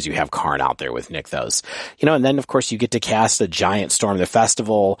as soon as you have Karn out there with Nykthos. And then of course you get to cast a giant Storm the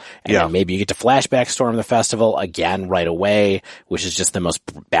Festival, and then maybe you get to flashback Storm the Festival again right away, which is just the most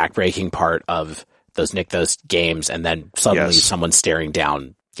backbreaking part of those Nykthos games, and then suddenly someone's staring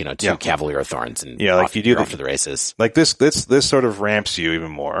down, two Cavalier of Thorns, and like you do off to the races. Like this sort of ramps you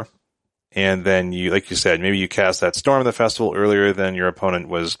even more. And then you, like you said, maybe you cast that Storm of the Festival earlier than your opponent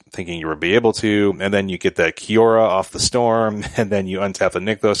was thinking you would be able to, and then you get that Kiora off the Storm, and then you untap the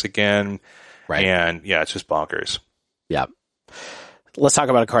Nykthos again. Right. And it's just bonkers. Yeah. Let's talk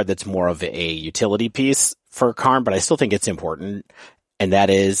about a card that's more of a utility piece for Karn, but I still think it's important, and that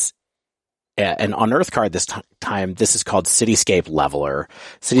is an Unearth card this time. This is called Cityscape Leveler.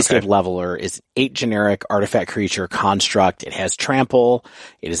 Cityscape Leveler is 8 generic artifact creature construct. It has trample.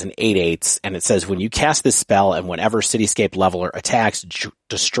 It is an 8/8, and it says when you cast this spell and whenever Cityscape Leveler attacks,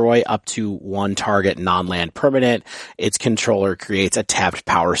 destroy up to 1 target non-land permanent. Its controller creates a tapped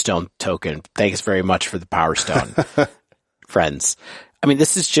Power Stone token. Thanks very much for the Power Stone, friends. I mean,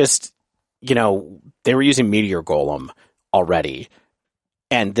 this is just, they were using Meteor Golem already.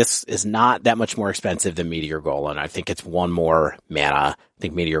 And this is not that much more expensive than Meteor Golem. I think it's 1 more mana. I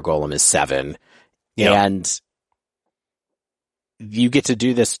think Meteor Golem is 7. Yeah. And you get to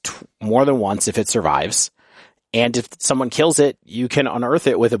do this more than once if it survives. And if someone kills it, you can unearth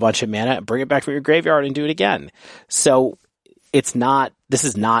it with a bunch of mana, bring it back from your graveyard, and do it again. So this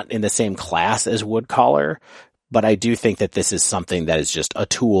is not in the same class as Woodcaller, but I do think that this is something that is just a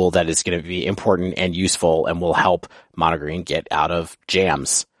tool that is going to be important and useful and will help Mono Green get out of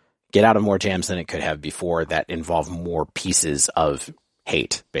more jams than it could have before that involve more pieces of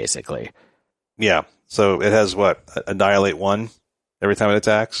hate, basically. Yeah. So it has Annihilate 1 every time it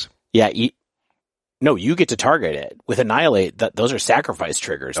attacks? Yeah. You get to target it. With Annihilate, those are sacrifice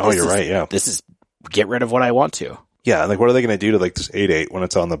triggers. You're right, yeah. This is get rid of what I want to. Yeah, like what are they going to do to like this 8/8 when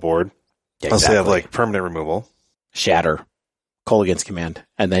it's on the board? Yeah, unless they have like permanent removal. Shatter. Kolaghan's Command.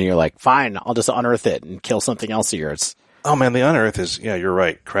 And then you're like, fine, I'll just unearth it and kill something else of yours. Oh man, the unearth is, you're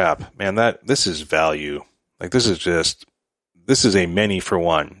right. Crap. Man, this is value. Like this is a many for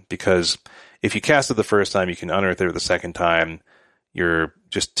one, because if you cast it the first time, you can unearth it the second time. You're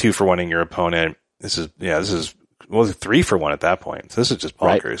just 2 for 1ing your opponent. This is 3 for 1 at that point. So this is just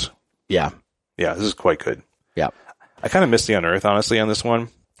bonkers. Right. Yeah. Yeah, this is quite good. Yeah. I kind of missed the unearth, honestly, on this one.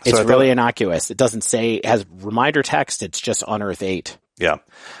 It's really innocuous. It doesn't say, it has reminder text. It's just unearth 8. Yeah.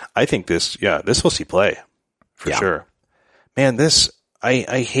 I think this will see play for sure. Man,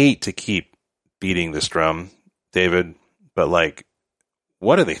 I hate to keep beating this drum, David, but like,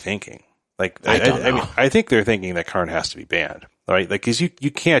 what are they thinking? Like, I mean, I think they're thinking that Karn has to be banned, right? Like, cause you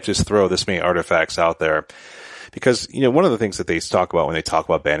can't just throw this many artifacts out there, because, one of the things that they talk about when they talk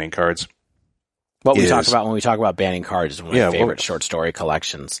about banning cards, what we talk about when we talk about banning cards is one of my favorite short story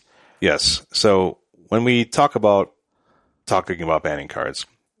collections. Yes. So when we talking about banning cards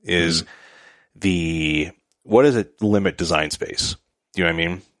is what does it limit design space? Do you know what I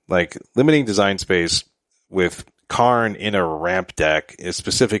mean? Like limiting design space with Karn in a ramp deck is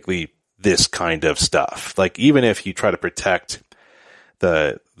specifically this kind of stuff. Like even if you try to protect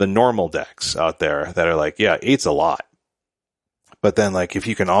the normal decks out there that are like, 8's a lot. But then like if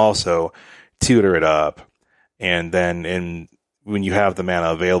you can also tutor it up, and then when you have the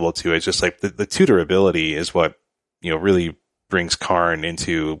mana available to it, it's just like the tutor ability is what really brings Karn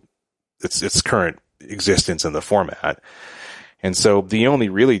into its current existence in the format. And so the only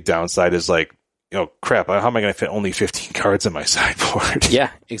really downside is like, crap, how am I going to fit only 15 cards in my sideboard?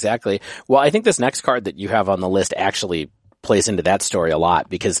 Yeah, exactly. Well, I think this next card that you have on the list actually plays into that story a lot,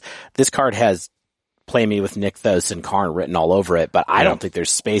 because this card has Play Me with Nykthos and Karn written all over it, but I don't think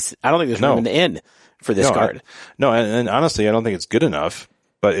there's space. I don't think there's room in the inn for this card. And honestly, I don't think it's good enough,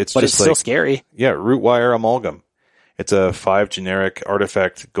 but it's still scary. Yeah, Rootwire Amalgam. It's a 5 generic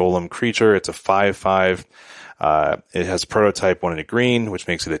artifact golem creature. It's a 5/5. It has prototype 1 and a green, which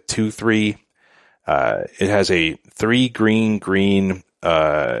makes it a 2/3. It has a 3 green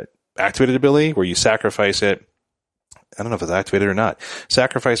activated ability where you sacrifice it. I don't know if it's activated or not.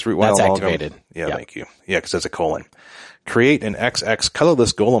 Sacrifice Root Wild That's Amalgam. activated. Yeah, Yep. thank you. Yeah, because that's a colon. Create an XX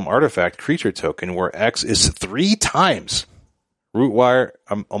colorless golem artifact creature token where X is 3 times Root Wire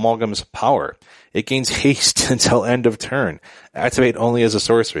Amalgam's power. It gains haste until end of turn. Activate only as a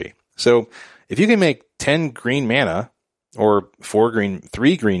sorcery. So if you can make 10 green mana or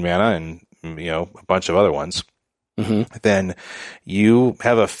 3 green mana and a bunch of other ones, then you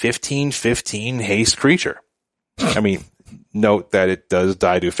have a 15/15 haste creature. I mean, note that it does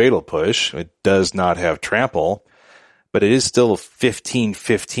die to Fatal Push. It does not have trample, but it is still a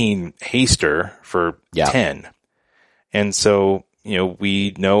 15/15 haster for 10. And so,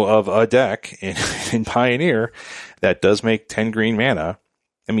 we know of a deck in Pioneer that does make 10 green mana.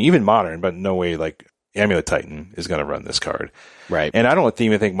 I mean, even Modern, but no way like Amulet Titan is going to run this card. Right. And I don't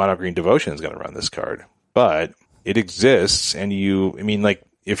even think Mono Green Devotion is going to run this card, but it exists. And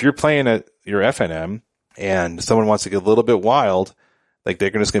if you're playing at your FNM and someone wants to get a little bit wild, like they're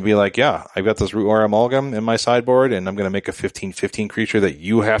just going to be like, yeah, I've got this Root Wire Amalgam in my sideboard and I'm going to make a 15/15 creature that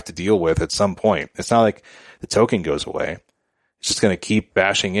you have to deal with at some point. It's not like the token goes away. It's just going to keep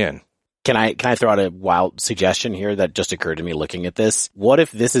bashing in. Can I throw out a wild suggestion here that just occurred to me looking at this? What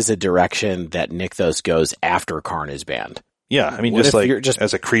if this is a direction that Nykthos goes after Karn is banned? Yeah, I mean, just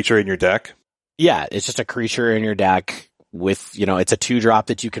as a creature in your deck. Yeah, it's just a creature in your deck with, it's a 2-drop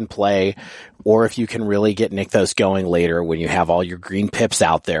that you can play, or if you can really get Nykthos going later when you have all your green pips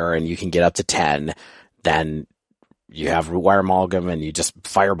out there and you can get up to 10, then you have Root Wire Amalgam and you just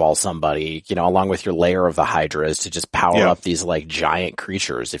fireball somebody, along with your Lair of the Hydras to just power up these like giant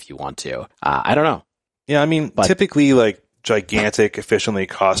creatures if you want to. I don't know. Yeah, I mean, typically like gigantic, efficiently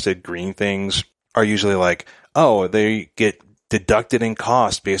costed green things are usually like, oh, they get deducted in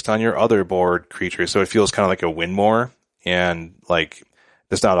cost based on your other board creatures. So it feels kind of like a win more. And like,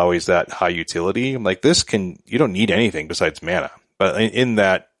 it's not always that high utility. Like you don't need anything besides mana. But in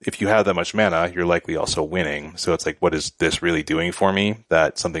that, if you have that much mana, you're likely also winning. So it's like, what is this really doing for me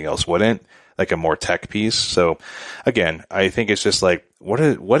that something else wouldn't? Like a more tech piece. So again, I think it's just like, what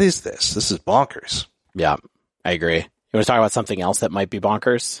is this? This is bonkers. Yeah, I agree. You want to talk about something else that might be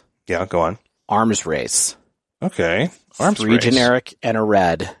bonkers? Yeah, go on. Arms Race. Okay. Arms 3 Race. generic and a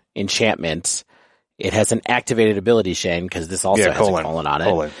red enchantment. It has an activated ability, Shane, because this also has a colon on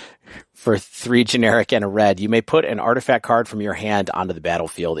it. For 3 generic and a red, you may put an artifact card from your hand onto the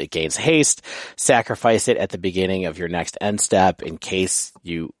battlefield. It gains haste. Sacrifice it at the beginning of your next end step. In case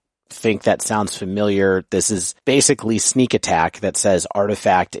you think that sounds familiar, this is basically sneak attack that says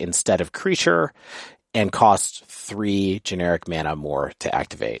artifact instead of creature and costs 3 generic mana more to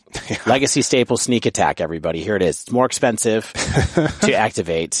activate. Yeah. Legacy staple sneak attack, everybody. Here it is. It's more expensive to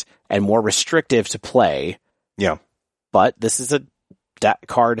activate and more restrictive to play. Yeah. But this is a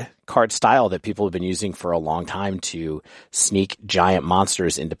card style that people have been using for a long time to sneak giant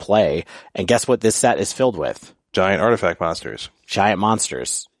monsters into play. And guess what this set is filled with? Giant artifact monsters. Giant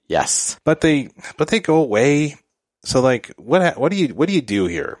monsters. Yes. But they go away. So like, what do you do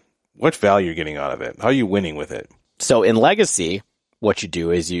here? What value are you getting out of it? How are you winning with it? So in Legacy, what you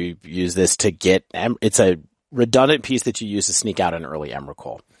do is you use this to get, it's a redundant piece that you use to sneak out an early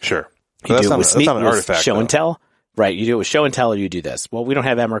Emrakul. Sure. You do it with that's not an artifact. Show and Tell. Right, you do it with Show and Tell or you do this. Well, we don't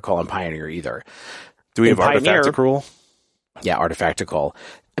have Emrakul on Pioneer either. Do we have Artifactical? Yeah, Artifactical.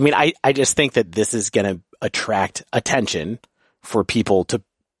 I mean, I just think that this is going to attract attention for people to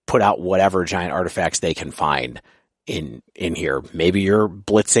put out whatever giant artifacts they can find in here. Maybe you're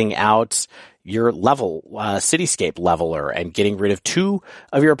blitzing out your cityscape leveler and getting rid of 2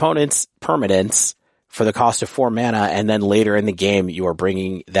 of your opponent's permanents for the cost of 4 mana, and then later in the game, you are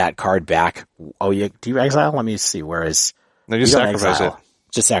bringing that card back. Oh, do you exile? Let me see. Where is... No, just sacrifice it.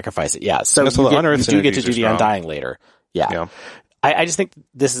 Just sacrifice it, yeah. So you do get to do the Undying later. Yeah. I just think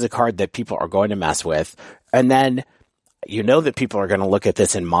this is a card that people are going to mess with. And then, that people are going to look at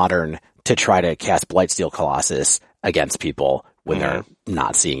this in Modern to try to cast Blightsteel Colossus against people when they're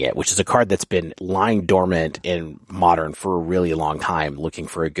not seeing it, which is a card that's been lying dormant in Modern for a really long time, looking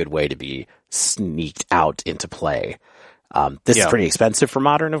for a good way to be sneaked out into play. This is pretty expensive for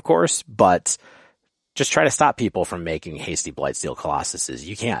Modern, of course, but just try to stop people from making hasty Blightsteel Colossuses.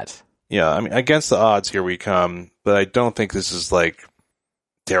 You can't. Yeah, I mean, against the odds, here we come, but I don't think this is, like,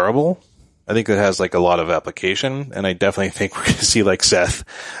 terrible. I think it has, like, a lot of application, and I definitely think we're going to see, like, Seth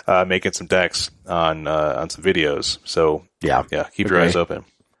making some decks on some videos. So, yeah, keep your eyes open.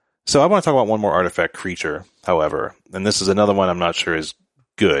 So I want to talk about one more artifact creature, however, and this is another one I'm not sure is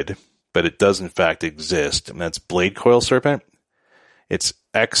good, but it does in fact exist, and that's Blade Coil Serpent. It's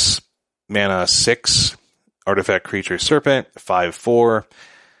X mana 6 artifact creature serpent, 5/4.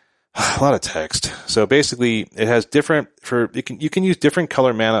 A lot of text. So basically, it has you can use different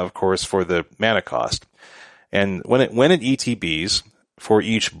color mana, of course, for the mana cost. And when it ETBs, for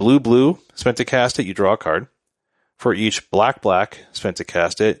each blue spent to cast it, you draw a card. For each black spent to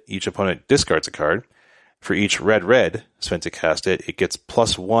cast it, each opponent discards a card. For each red spent to cast it, it gets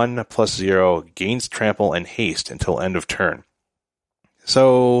 +1/+0, gains trample and haste until end of turn.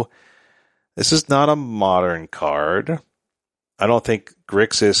 So this is not a modern card. I don't think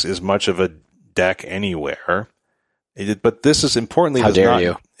Grixis is much of a deck anywhere. But this is importantly,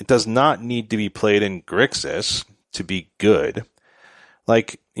 it does not need to be played in Grixis to be good.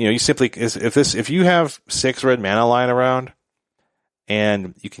 Like, you simply, if you have 6 red mana lying around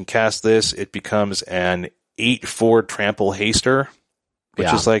and you can cast this, it becomes an 8/4 trample haster,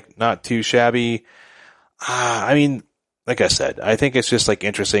 which is like not too shabby. I mean, like I said, I think it's just like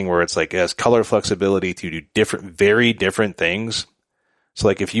interesting where it's like it has color flexibility to do very different things. So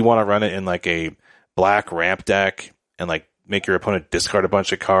like if you want to run it in like a black ramp deck and like make your opponent discard a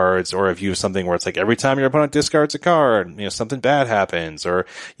bunch of cards, or if you have something where it's like every time your opponent discards a card, something bad happens, or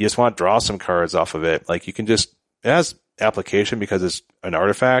you just want to draw some cards off of it, like it has application because it's an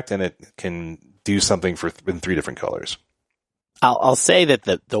artifact and it can do something in 3 different colors. I'll say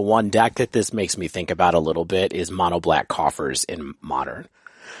that the one deck that this makes me think about a little bit is mono black coffers in Modern,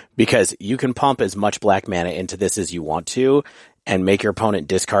 because you can pump as much black mana into this as you want to and make your opponent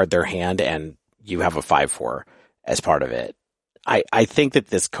discard their hand, and you have a 5/4 as part of it. I think that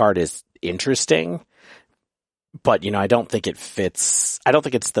this card is interesting, but I don't think it fits. I don't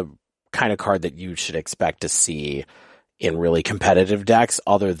think it's the kind of card that you should expect to see in really competitive decks,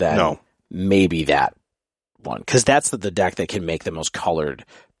 other than maybe that one, because that's the deck that can make the most colored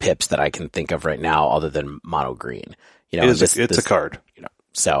pips that I can think of right now, other than mono green. It's a card.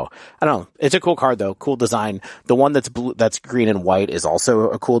 So I don't know. It's a cool card though. Cool design. The one that's blue, that's green and white, is also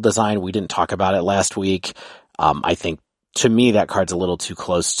a cool design. We didn't talk about it last week. I think to me that card's a little too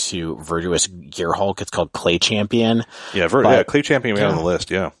close to Verdurous Gearhulk. It's called Clay Champion. Yeah, Clay Champion we had on the list.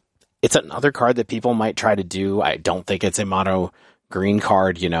 Yeah, it's another card that people might try to do. I don't think it's a mono green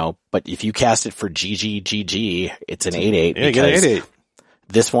card, but if you cast it for GG, it's an 8/8. Yeah, get an 8/8.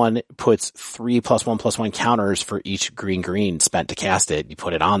 This one puts 3 +1/+1 counters for each green spent to cast it. You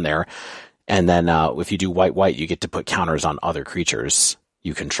put it on there. And then if you do white, you get to put counters on other creatures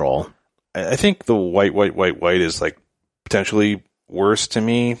you control. I think the white is like potentially worse to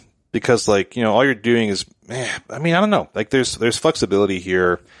me, because like, all you're doing is, I don't know. Like there's flexibility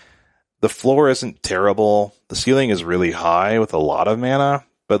here. The floor isn't terrible. The ceiling is really high with a lot of mana.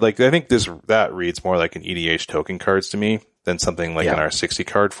 But like, I think that reads more like an EDH token cards to me than something like in our 60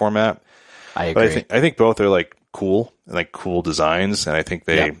 card format. I agree. But I think both are like cool and like cool designs, and I think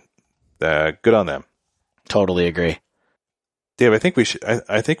good on them. Totally agree. Dave, I think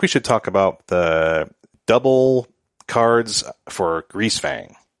we should talk about the double cards for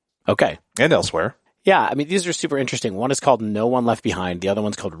Greasefang. Okay. And elsewhere. Yeah, these are super interesting. One is called No One Left Behind. The other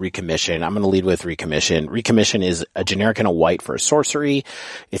one's called Recommission. I'm going to lead with Recommission. Recommission is a generic and a white for a sorcery.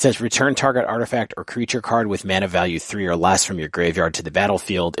 It says return target artifact or creature card with mana value 3 or less from your graveyard to the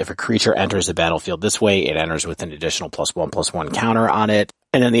battlefield. If a creature enters the battlefield this way, it enters with an additional +1/+1 counter on it.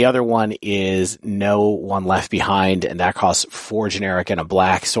 And then the other one is No One Left Behind, and that costs 4 generic and a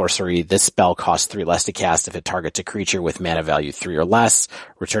black sorcery. This spell costs 3 less to cast if it targets a creature with mana value 3 or less.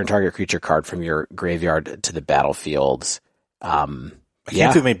 Return target creature card from your graveyard to the battlefield. I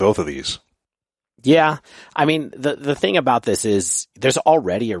can't do both of these. Yeah. The thing about this is there's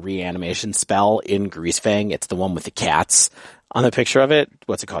already a reanimation spell in Greasefang. It's the one with the cats on the picture of it.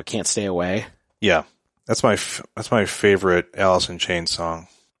 What's it called? Can't Stay Away. Yeah. That's my favorite Alice in Chains song.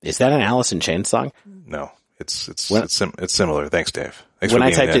 Is that an Alice in Chains song? No, it's similar. Thanks, Dave. Thanks when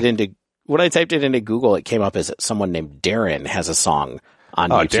I typed it into Google, it came up as someone named Darren has a song on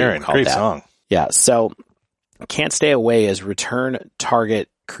YouTube. Darren, great song. Yeah. So Can't Stay Away is return target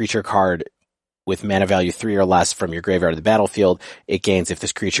creature card with mana value 3 or less from your graveyard to the battlefield. It gains if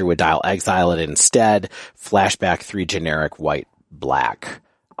this creature would exile it instead. Flashback 3 generic white black.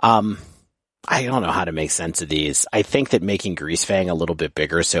 I don't know how to make sense of these. I think that making Greasefang a little bit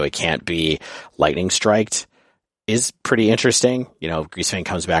bigger so it can't be lightning striked is pretty interesting. Greasefang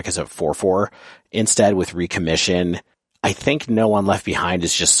comes back as a 4/4 instead with Recommission. I think No One Left Behind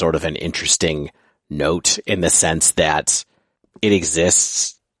is just sort of an interesting note in the sense that it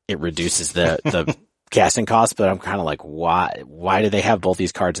exists. It reduces the casting cost, but I'm kind of like, why do they have both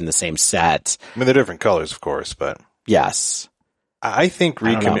these cards in the same set? They're different colors, of course, but yes. I think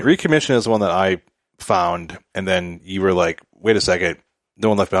Recommission is one that I found, and then you were like, wait a second, No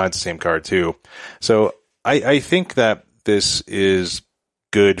One Left Behind is the same card too. So I think that this is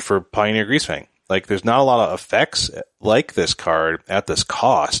good for Pioneer Greasefang. Like, there's not a lot of effects like this card at this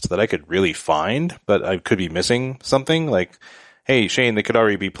cost that I could really find, but I could be missing something. Like, hey, Shane, they could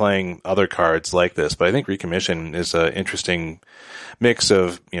already be playing other cards like this, but I think Recommission is an interesting mix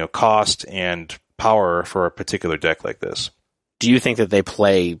of, cost and power for a particular deck like this. Do you think that they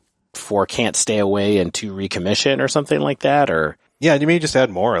play 4 Can't Stay Away and 2 Recommission or something like that? Or yeah, you may just add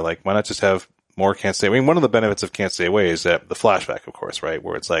more. Like, why not just have more Can't Stay Away? I mean, one of the benefits of Can't Stay Away is that the flashback, of course, right?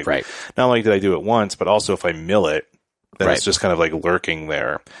 Where it's like, right. Not only did I do it once, but also if I mill it, then right. It's just kind of like lurking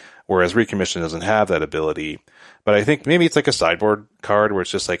there. Whereas Recommission doesn't have that ability. But I think maybe it's like a sideboard card where it's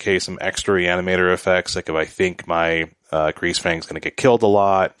just like, hey, some extra reanimator effects. Like if I think my Greasefang's going to get killed a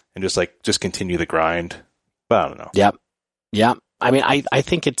lot and just continue the grind. But I don't know. Yep. I mean, I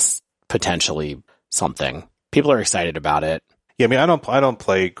think it's potentially something. People are excited about it. Yeah, I mean, I don't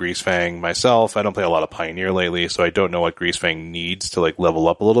play Greasefang myself. I don't play a lot of Pioneer lately, so I don't know what Greasefang needs to like level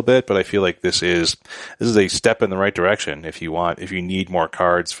up a little bit. But I feel like this is a step in the right direction if you need more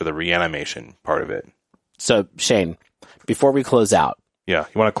cards for the reanimation part of it. So Shane, before we close out, yeah,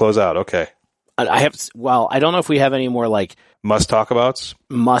 you want to close out? Okay. I don't know if we have any more like must talk abouts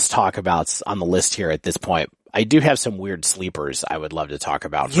on the list here at this point. I do have some weird sleepers I would love to talk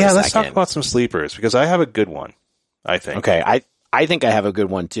about. Yeah, let's talk about some sleepers because I have a good one. I think. Okay, I think I have a good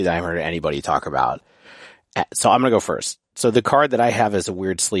one too that I haven't heard anybody talk about. So I'm going to go first. So the card that I have as a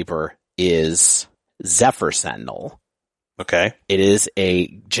weird sleeper is Zephyr Sentinel. Okay. It is a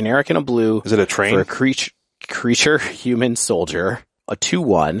generic in a blue. Is it a train? For a creature human soldier, a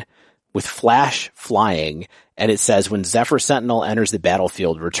 2/1 with flash flying, and it says when Zephyr Sentinel enters the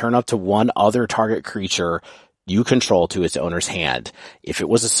battlefield, return up to one other target creature you control to its owner's hand. If it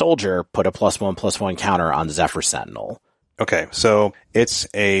was a soldier, put a +1/+1 counter on Zephyr Sentinel. Okay, so it's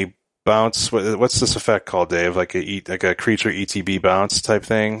a bounce. What's this effect called, Dave? Like a creature ETB bounce type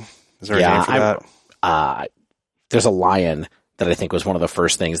thing? Is there a name for that? There's a lion that I think was one of the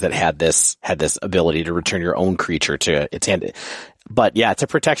first things that had this ability to return your own creature to its hand. But yeah, it's a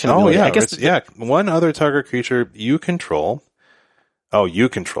protection ability. Yeah, I guess one other target creature you control. Oh, you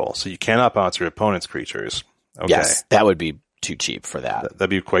control. So you cannot bounce your opponent's creatures. Okay. Yes, that would be too cheap for that. That'd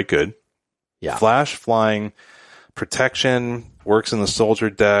be quite good. Yeah. Flash, flying, protection, works in the soldier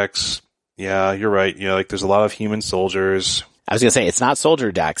decks. Yeah, you're right. Like there's a lot of human soldiers. I was going to say, it's not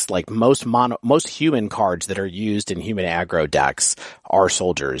soldier decks. Like most human cards that are used in human aggro decks are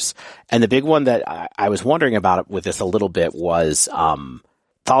soldiers. And the big one that I was wondering about with this a little bit was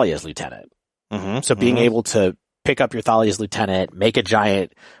Thalia's Lieutenant. Mm-hmm, so being able to pick up your Thalia's Lieutenant, make a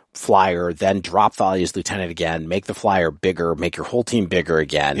giant flyer, then drop Thalia's Lieutenant again, make the flyer bigger, make your whole team bigger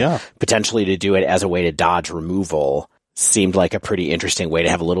again, potentially to do it as a way to dodge removal, seemed like a pretty interesting way to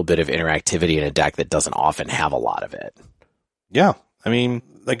have a little bit of interactivity in a deck that doesn't often have a lot of it. Yeah. I mean,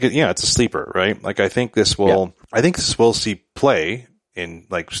 it's a sleeper, right? Like I think this will see play in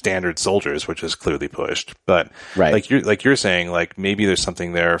like standard soldiers, which is clearly pushed. But like you're saying, like maybe there's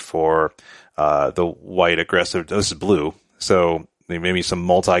something there for the white aggressive. This is blue, so maybe some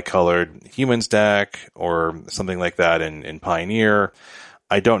multicolored humans deck or something like that in Pioneer.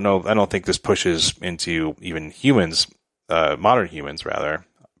 I don't know. I don't think this pushes into even humans, modern humans rather.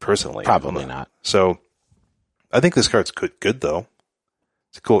 Personally, probably not. So I think this card's good though.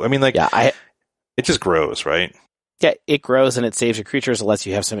 It's cool. I mean, it just grows, right? Yeah, it grows and it saves your creatures. It lets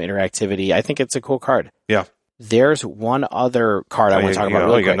you have some interactivity. I think it's a cool card. Yeah. There's one other card I want to talk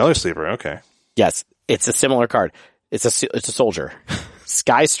about. You got another sleeper. Okay. Yes, it's a similar card. It's a soldier.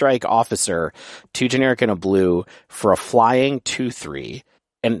 Sky Strike Officer, 2 generic and a blue for a flying 2/3.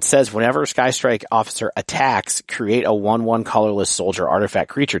 And it says whenever Sky Strike Officer attacks, create a 1/1 colorless soldier artifact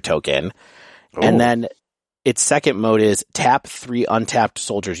creature token. Oh. And then its second mode is tap 3 untapped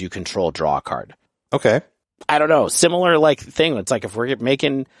soldiers you control, draw a card. Okay. I don't know. Similar thing. It's like if we're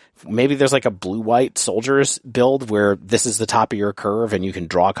making, maybe there's like a blue-white soldiers build where this is the top of your curve and you can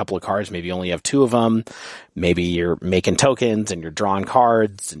draw a couple of cards. Maybe you only have 2 of them. Maybe you're making tokens and you're drawing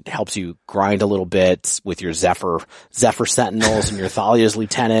cards and it helps you grind a little bit with your Zephyr Sentinels and your Thalia's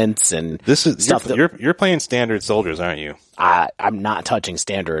Lieutenants and this is stuff. You're playing standard soldiers, aren't you? I'm not touching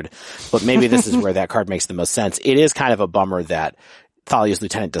standard, but maybe this is where that card makes the most sense. It is kind of a bummer that Thalia's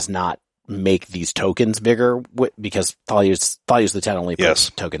Lieutenant does not make these tokens bigger because Thalia's Lieutenant only puts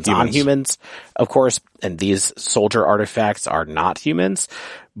tokens on humans, of course, and these soldier artifacts are not humans.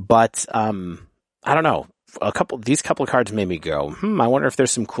 But I don't know. These couple of cards made me go, I wonder if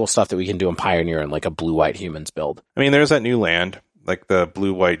there's some cool stuff that we can do in Pioneer in like a blue-white humans build. I mean, there's that new land, like the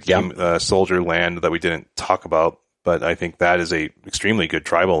blue-white soldier land that we didn't talk about but I think that is a extremely good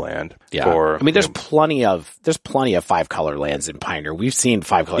tribal land. Yeah. For, I mean, there's plenty of 5-color lands in Pioneer. We've seen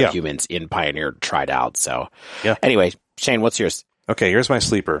 5-color humans in Pioneer tried out. So anyway, Shane, what's yours? Okay, here's my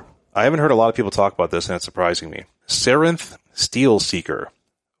sleeper. I haven't heard a lot of people talk about this, and it's surprising me. Sarinth Steel Seeker.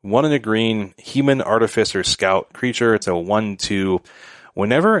 1 in a green, human artificer scout creature. It's a 1/2.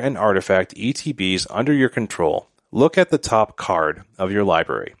 Whenever an artifact ETBs under your control, look at the top card of your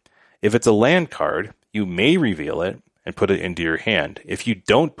library. If it's a land card, you may reveal it and put it into your hand. If you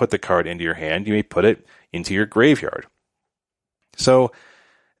don't put the card into your hand, you may put it into your graveyard. So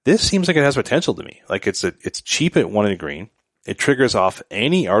this seems like it has potential to me. Like it's cheap at 1 in a green. It triggers off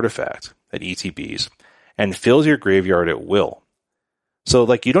any artifact that ETBs and fills your graveyard at will. So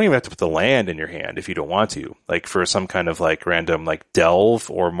like you don't even have to put the land in your hand if you don't want to. Like for some kind of like random like delve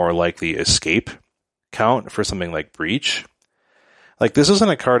or more likely escape count for something like breach. Like this isn't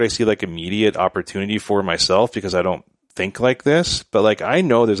a card I see like immediate opportunity for myself because I don't think like this, but like I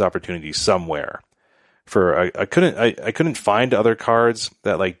know there's opportunity somewhere. I couldn't find other cards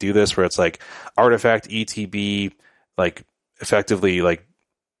that like do this where it's like artifact ETB like effectively like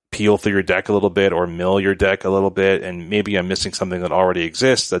peel through your deck a little bit or mill your deck a little bit, and maybe I'm missing something that already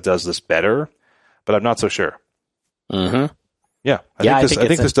exists that does this better, but I'm not so sure. Mm-hmm. Yeah, I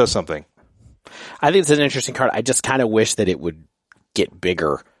think this does something. I think it's an interesting card. I just kind of wish that it would get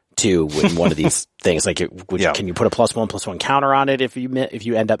bigger too in one of these things. Like, can you put a +1/+1 counter on it if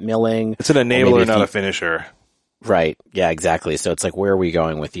you end up milling? It's an enabler, not a finisher. Right. Yeah, exactly. So it's like, where are we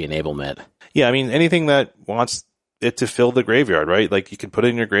going with the enablement? Yeah, I mean, anything that wants it to fill the graveyard, right? Like you can put it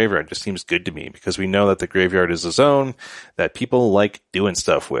in your graveyard. It just seems good to me because we know that the graveyard is a zone that people like doing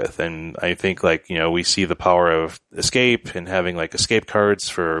stuff with. And I think like, we see the power of escape and having like escape cards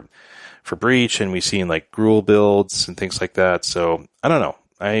for breach, and we see in like Gruul builds and things like that. So I don't know.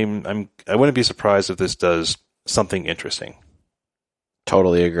 I wouldn't be surprised if this does something interesting.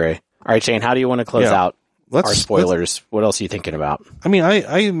 Totally agree. All right, Shane, how do you want to close out our spoilers? What else are you thinking about? I mean,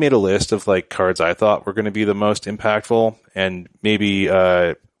 I made a list of like cards I thought were going to be the most impactful, and maybe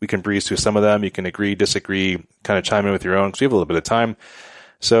we can breeze through some of them. You can agree, disagree, kind of chime in with your own because we have a little bit of time.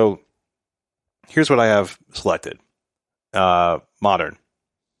 So here's what I have selected. Modern.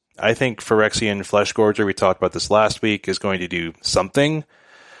 I think Phyrexian Fleshgorger, we talked about this last week, is going to do something,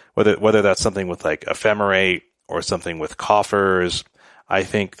 whether that's something with like Ephemerate or something with coffers. I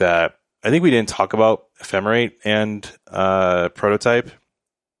think we didn't talk about Ephemerate and Prototype.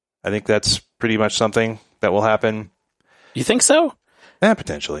 I think that's pretty much something that will happen. You think so?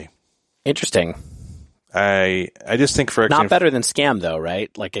 Potentially. Interesting. I just think Phyrexian... Not better than Scam though,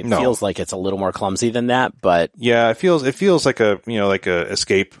 right? Like it feels like it's a little more clumsy than that, but... Yeah, it feels like a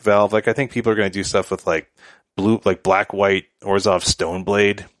escape valve. Like I think people are going to do stuff with like black, white, Orzhov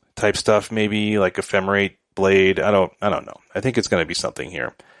Stoneblade type stuff, maybe like Ephemerate Blade. I don't know. I think it's going to be something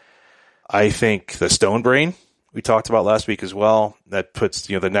here. I think the Stonebrain we talked about last week as well, that puts,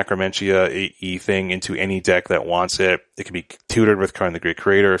 the Necromentia 8E thing into any deck that wants it. It can be tutored with Karn the Great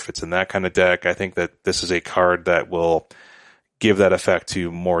Creator if it's in that kind of deck. I think that this is a card that will give that effect to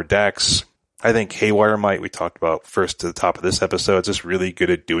more decks. I think Haywire Might, we talked about first to the top of this episode, it's just really good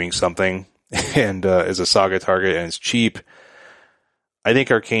at doing something and is a saga target and it's cheap. I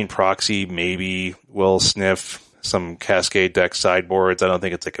think Arcane Proxy maybe will sniff some Cascade deck sideboards. I don't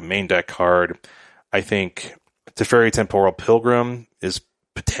think it's like a main deck card. I think Teferi Temporal Pilgrim is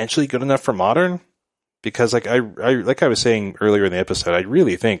potentially good enough for Modern because like I was saying earlier in the episode, I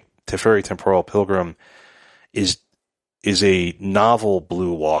really think Teferi Temporal Pilgrim is a novel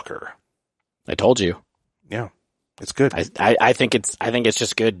blue walker. I told you. Yeah. It's good. I think it's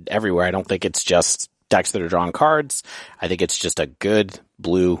just good everywhere. I don't think it's just decks that are drawing cards. I think it's just a good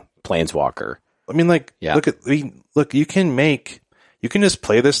blue planeswalker. I mean, look, you can just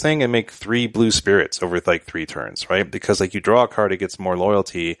play this thing and make 3 blue spirits over like 3 turns, right? Because like you draw a card, it gets more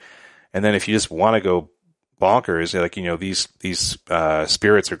loyalty. And then if you just want to go bonkers, like, these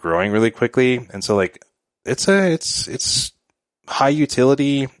spirits are growing really quickly. And so like, it's high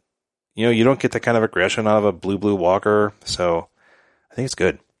utility. You don't get that kind of aggression out of a blue walker. So I think it's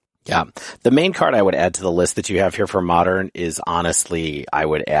good. Yeah. The main card I would add to the list that you have here for Modern is honestly, I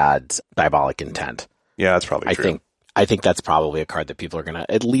would add Diabolic Intent. Yeah, that's probably true. I think that's probably a card that people are going to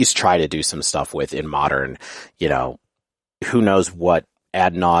at least try to do some stuff with in Modern. Who knows what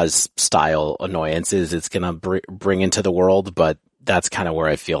ad nause style annoyances it's going to bring into the world, but that's kind of where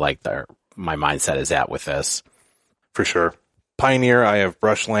I feel like my mindset is at with this. For sure. Pioneer, I have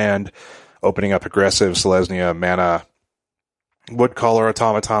Brushland, opening up aggressive, Selesnya, mana, Woodcaller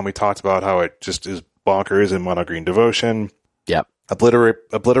Automaton. We talked about how it just is bonkers in Mono Green Devotion. Yep.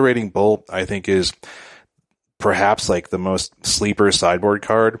 Obliterating Bolt, I think, is perhaps like the most sleeper sideboard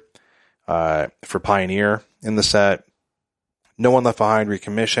card for Pioneer in the set. No One Left Behind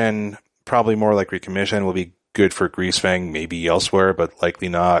Recommission, probably more like Recommission, will be good for Greasefang, maybe elsewhere, but likely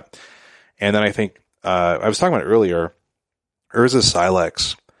not. And then I think, I was talking about it earlier, Urza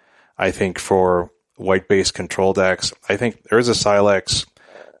Silex, I think for white-based control decks, I think Urza Silex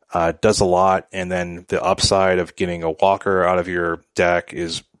does a lot, and then the upside of getting a walker out of your deck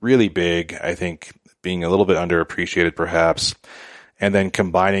is really big, I think, being a little bit underappreciated perhaps. And then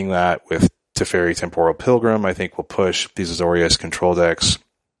combining that with Teferi Temporal Pilgrim, I think will push these Azorius control decks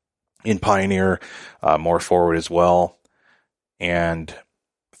in Pioneer more forward as well. And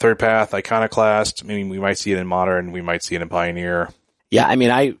Third Path, Iconoclast, I mean, we might see it in Modern, we might see it in Pioneer. Yeah, I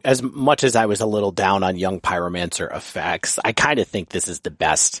mean, as much as I was a little down on Young Pyromancer effects, I kind of think this is the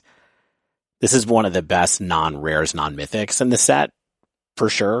best. This is one of the best non-rares, non-mythics in the set, for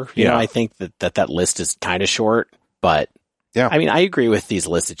sure. You know, I think that list is kind of short, but yeah, I mean, I agree with these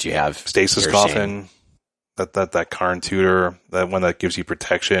lists that you have. Stasis Coffin, that Karn Tutor, that one that gives you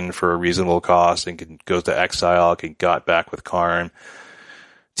protection for a reasonable cost and goes to exile, can got back with Karn.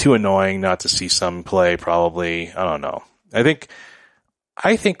 Too annoying not to see some play, probably. I don't know.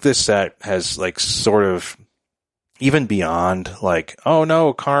 I think this set has like sort of, even beyond like, oh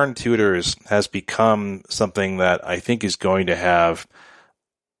no, Karn Tutors has become something that I think is going to have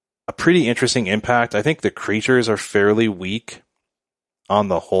a pretty interesting impact. I think the creatures are fairly weak on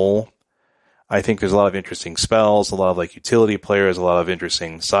the whole. I think there's a lot of interesting spells, a lot of like utility players, a lot of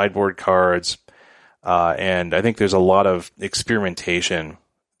interesting sideboard cards. And I think there's a lot of experimentation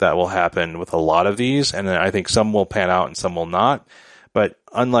that will happen with a lot of these. And I think some will pan out and some will not. But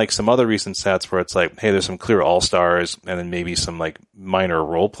unlike some other recent sets where it's like, hey, there's some clear all-stars and then maybe some like minor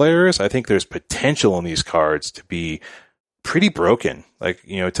role players, I think there's potential in these cards to be pretty broken. Like,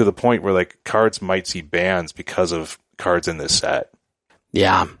 you know, to the point where like cards might see bans because of cards in this set.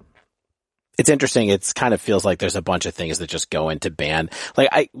 Yeah. It's interesting. It's kind of feels like there's a bunch of things that just go into ban.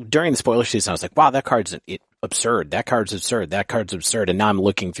 Like during the spoiler season, I was like, wow, that card's absurd. That card's absurd. That card's absurd. And now I'm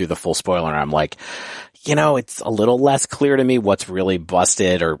looking through the full spoiler and I'm like, you know, it's a little less clear to me what's really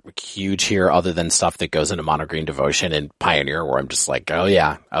busted or huge here other than stuff that goes into Mono Green Devotion and Pioneer where I'm just like, oh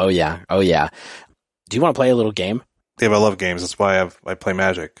yeah. Do you want to play a little game? Dave, I love games. That's why I play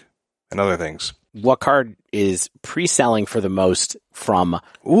Magic and other things. What card is pre-selling for the most from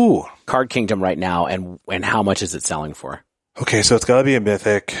Card Kingdom right now, and how much is it selling for? Okay, so it's got to be a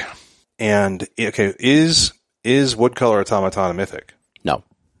mythic. And okay, is Woodcolor Automaton a mythic? No.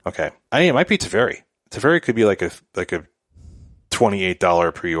 Okay, it might be Teferi. Teferi could be like a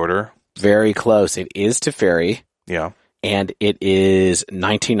 $28 pre-order. Very close. It is Teferi. Yeah, and it is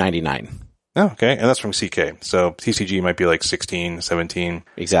 $19.99. Oh, okay. And that's from CK. So TCG might be like 16, 17.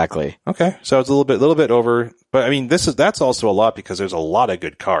 Exactly. Okay. So it's a little bit over, but I mean, that's also a lot because there's a lot of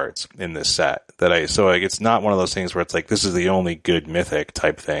good cards in this set so like, it's not one of those things where it's like, this is the only good mythic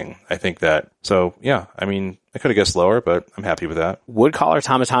type thing. I think that, so yeah, I mean, I could have guessed lower, but I'm happy with that. Woodcollar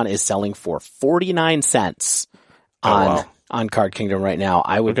Automaton is selling for 49 cents on Card Kingdom right now.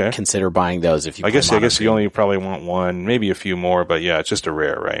 I would consider buying those if you I guess you only probably want one, maybe a few more, but yeah, it's just a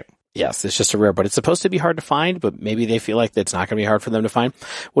rare, right? Yes, it's just a rare, but it's supposed to be hard to find, but maybe they feel like it's not going to be hard for them to find.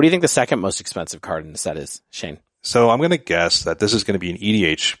 What do you think the second most expensive card in the set is, Shane? So I'm going to guess that this is going to be an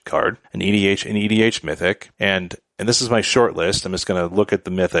EDH card, an EDH mythic, and this is my short list. I'm just going to look at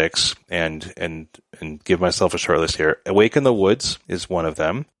the mythics and give myself a short list here. Awaken the Woods is one of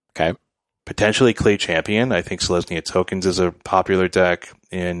them. Okay. Potentially Clay Champion. I think Selesnya Tokens is a popular deck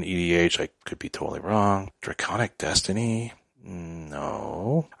in EDH. I could be totally wrong. Draconic Destiny.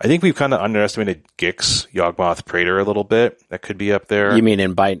 No. I think we've kind of underestimated Gix, Yawgmoth Praetor a little bit. That could be up there. You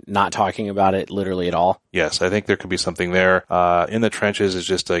mean by not talking about it literally at all? Yes, I think there could be something there. In the Trenches is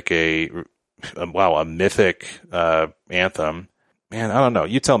just like a mythic anthem. Man, I don't know.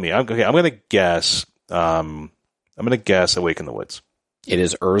 You tell me. I'm going to guess Awaken the Woods. It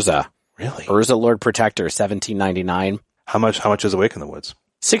is Urza. Really? Urza Lord Protector, $17.99. How much is Awaken the Woods?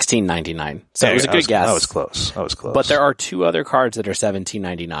 $16.99. So it was a good guess. I was close. But there are two other cards that are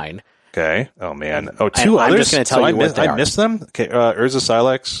 $17.99. Okay. Oh man. Oh, two others. I'm just going to tell you what they are. I missed them. Okay. Urza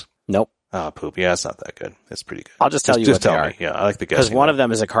Silex. Nope. Oh, poop. Yeah, it's not that good. It's pretty good. I'll just tell you what they are. Yeah, I like the guessing. Because one of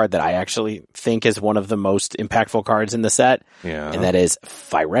them is a card that I actually think is one of the most impactful cards in the set. Yeah. And that is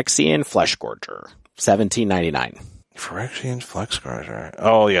Phyrexian Fleshgorger, $17.99. Phyrexian Fleshgorger.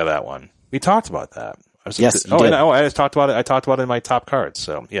 Oh yeah, that one. We talked about that. Yes. I just talked about it. I talked about it in my top cards.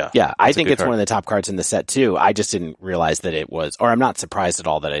 So yeah. Yeah. I think it's one of the top cards in the set too. I just didn't realize that it was, or I'm not surprised at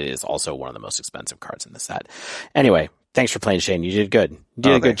all that it is also one of the most expensive cards in the set. Anyway, thanks for playing, Shane. You did good. You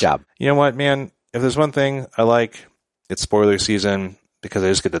did a good job. You know what, man? if there's one thing I like, it's spoiler season because I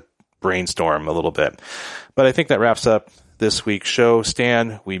just get to brainstorm a little bit. But I think that wraps up this week's show.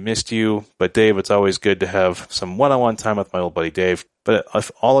 Stan, we missed you, but Dave, it's always good to have some one-on-one time with my old buddy Dave. But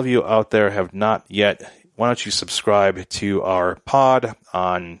if all of you out there have not yet, why don't you subscribe to our pod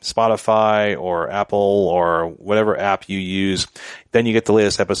on Spotify or Apple or whatever app you use. Then you get the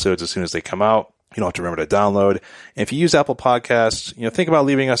latest episodes as soon as they come out. You don't have to remember to download. And if you use Apple Podcasts, think about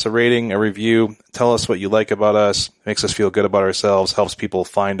leaving us a rating, a review. Tell us what you like about us. Makes us feel good about ourselves. Helps people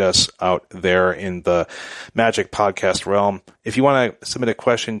find us out there in the Magic podcast realm. If you want to submit a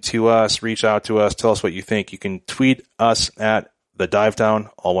question to us, reach out to us. Tell us what you think. You can tweet us at The Dive Down,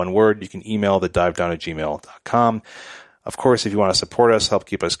 all one word. You can email thedivedown@gmail.com. Of course, if you want to support us, help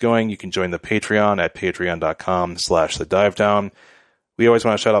keep us going, you can join the Patreon at patreon.com/thedivedown. We always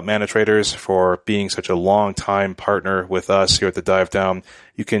want to shout out Mana Traders for being such a long-time partner with us here at The Dive Down.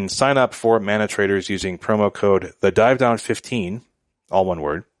 You can sign up for Mana Traders using promo code TheDiveDown15, all one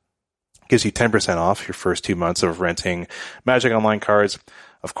word. Gives you 10% off your first 2 months of renting Magic Online cards.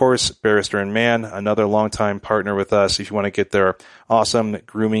 Of course, Barrister and Mann, another longtime partner with us. If you want to get their awesome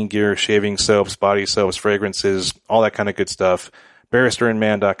grooming gear, shaving soaps, body soaps, fragrances, all that kind of good stuff,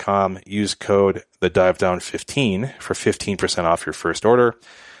 barristerandman.com. Use code TheDiveDown15 for 15% off your first order.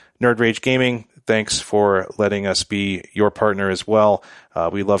 Nerd Rage Gaming, thanks for letting us be your partner as well.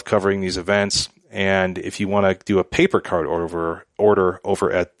 We love covering these events. And if you want to do a paper card order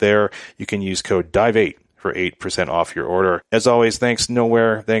over at there, you can use code DIVE8 for 8% off your order. As always, thanks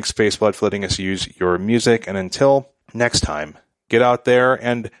Nowhere. Thanks Spaceblood for letting us use your music. And until next time, get out there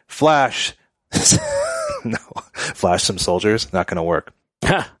and flash. No, flash some soldiers. Not going to work.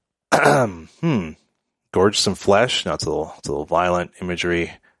 Gorge some flesh. No, it's a little violent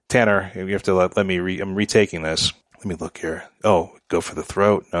imagery. Tanner, you have to let me I'm retaking this. Let me look here. Oh, go for the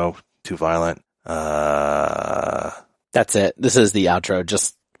throat. No, too violent. That's it. This is the outro.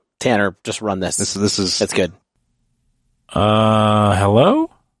 Tanner, just run this. That's good.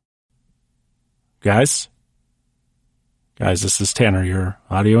 Hello? Guys, this is Tanner, your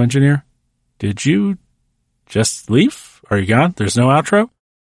audio engineer. Did you just leave? Are you gone? There's no outro?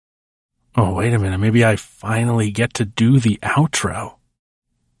 Oh, wait a minute. Maybe I finally get to do the outro.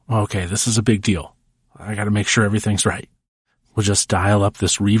 Okay, this is a big deal. I gotta make sure everything's right. We'll just dial up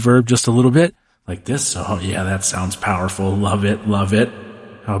this reverb just a little bit, like this. Oh yeah, that sounds powerful. Love it, love it.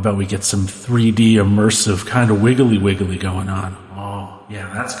 How about we get some 3D immersive kind of wiggly going on? Oh,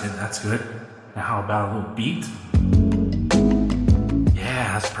 yeah, that's good. Now how about a little beat?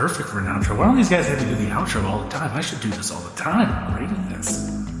 Yeah, that's perfect for an outro. Why don't these guys have to do the outro all the time? I should do this all the time. I'm great at this.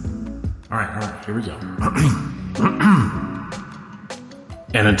 All right, here we go.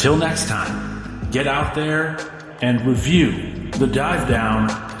 And until next time, get out there and review the Dive Down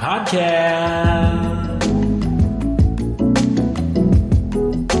podcast.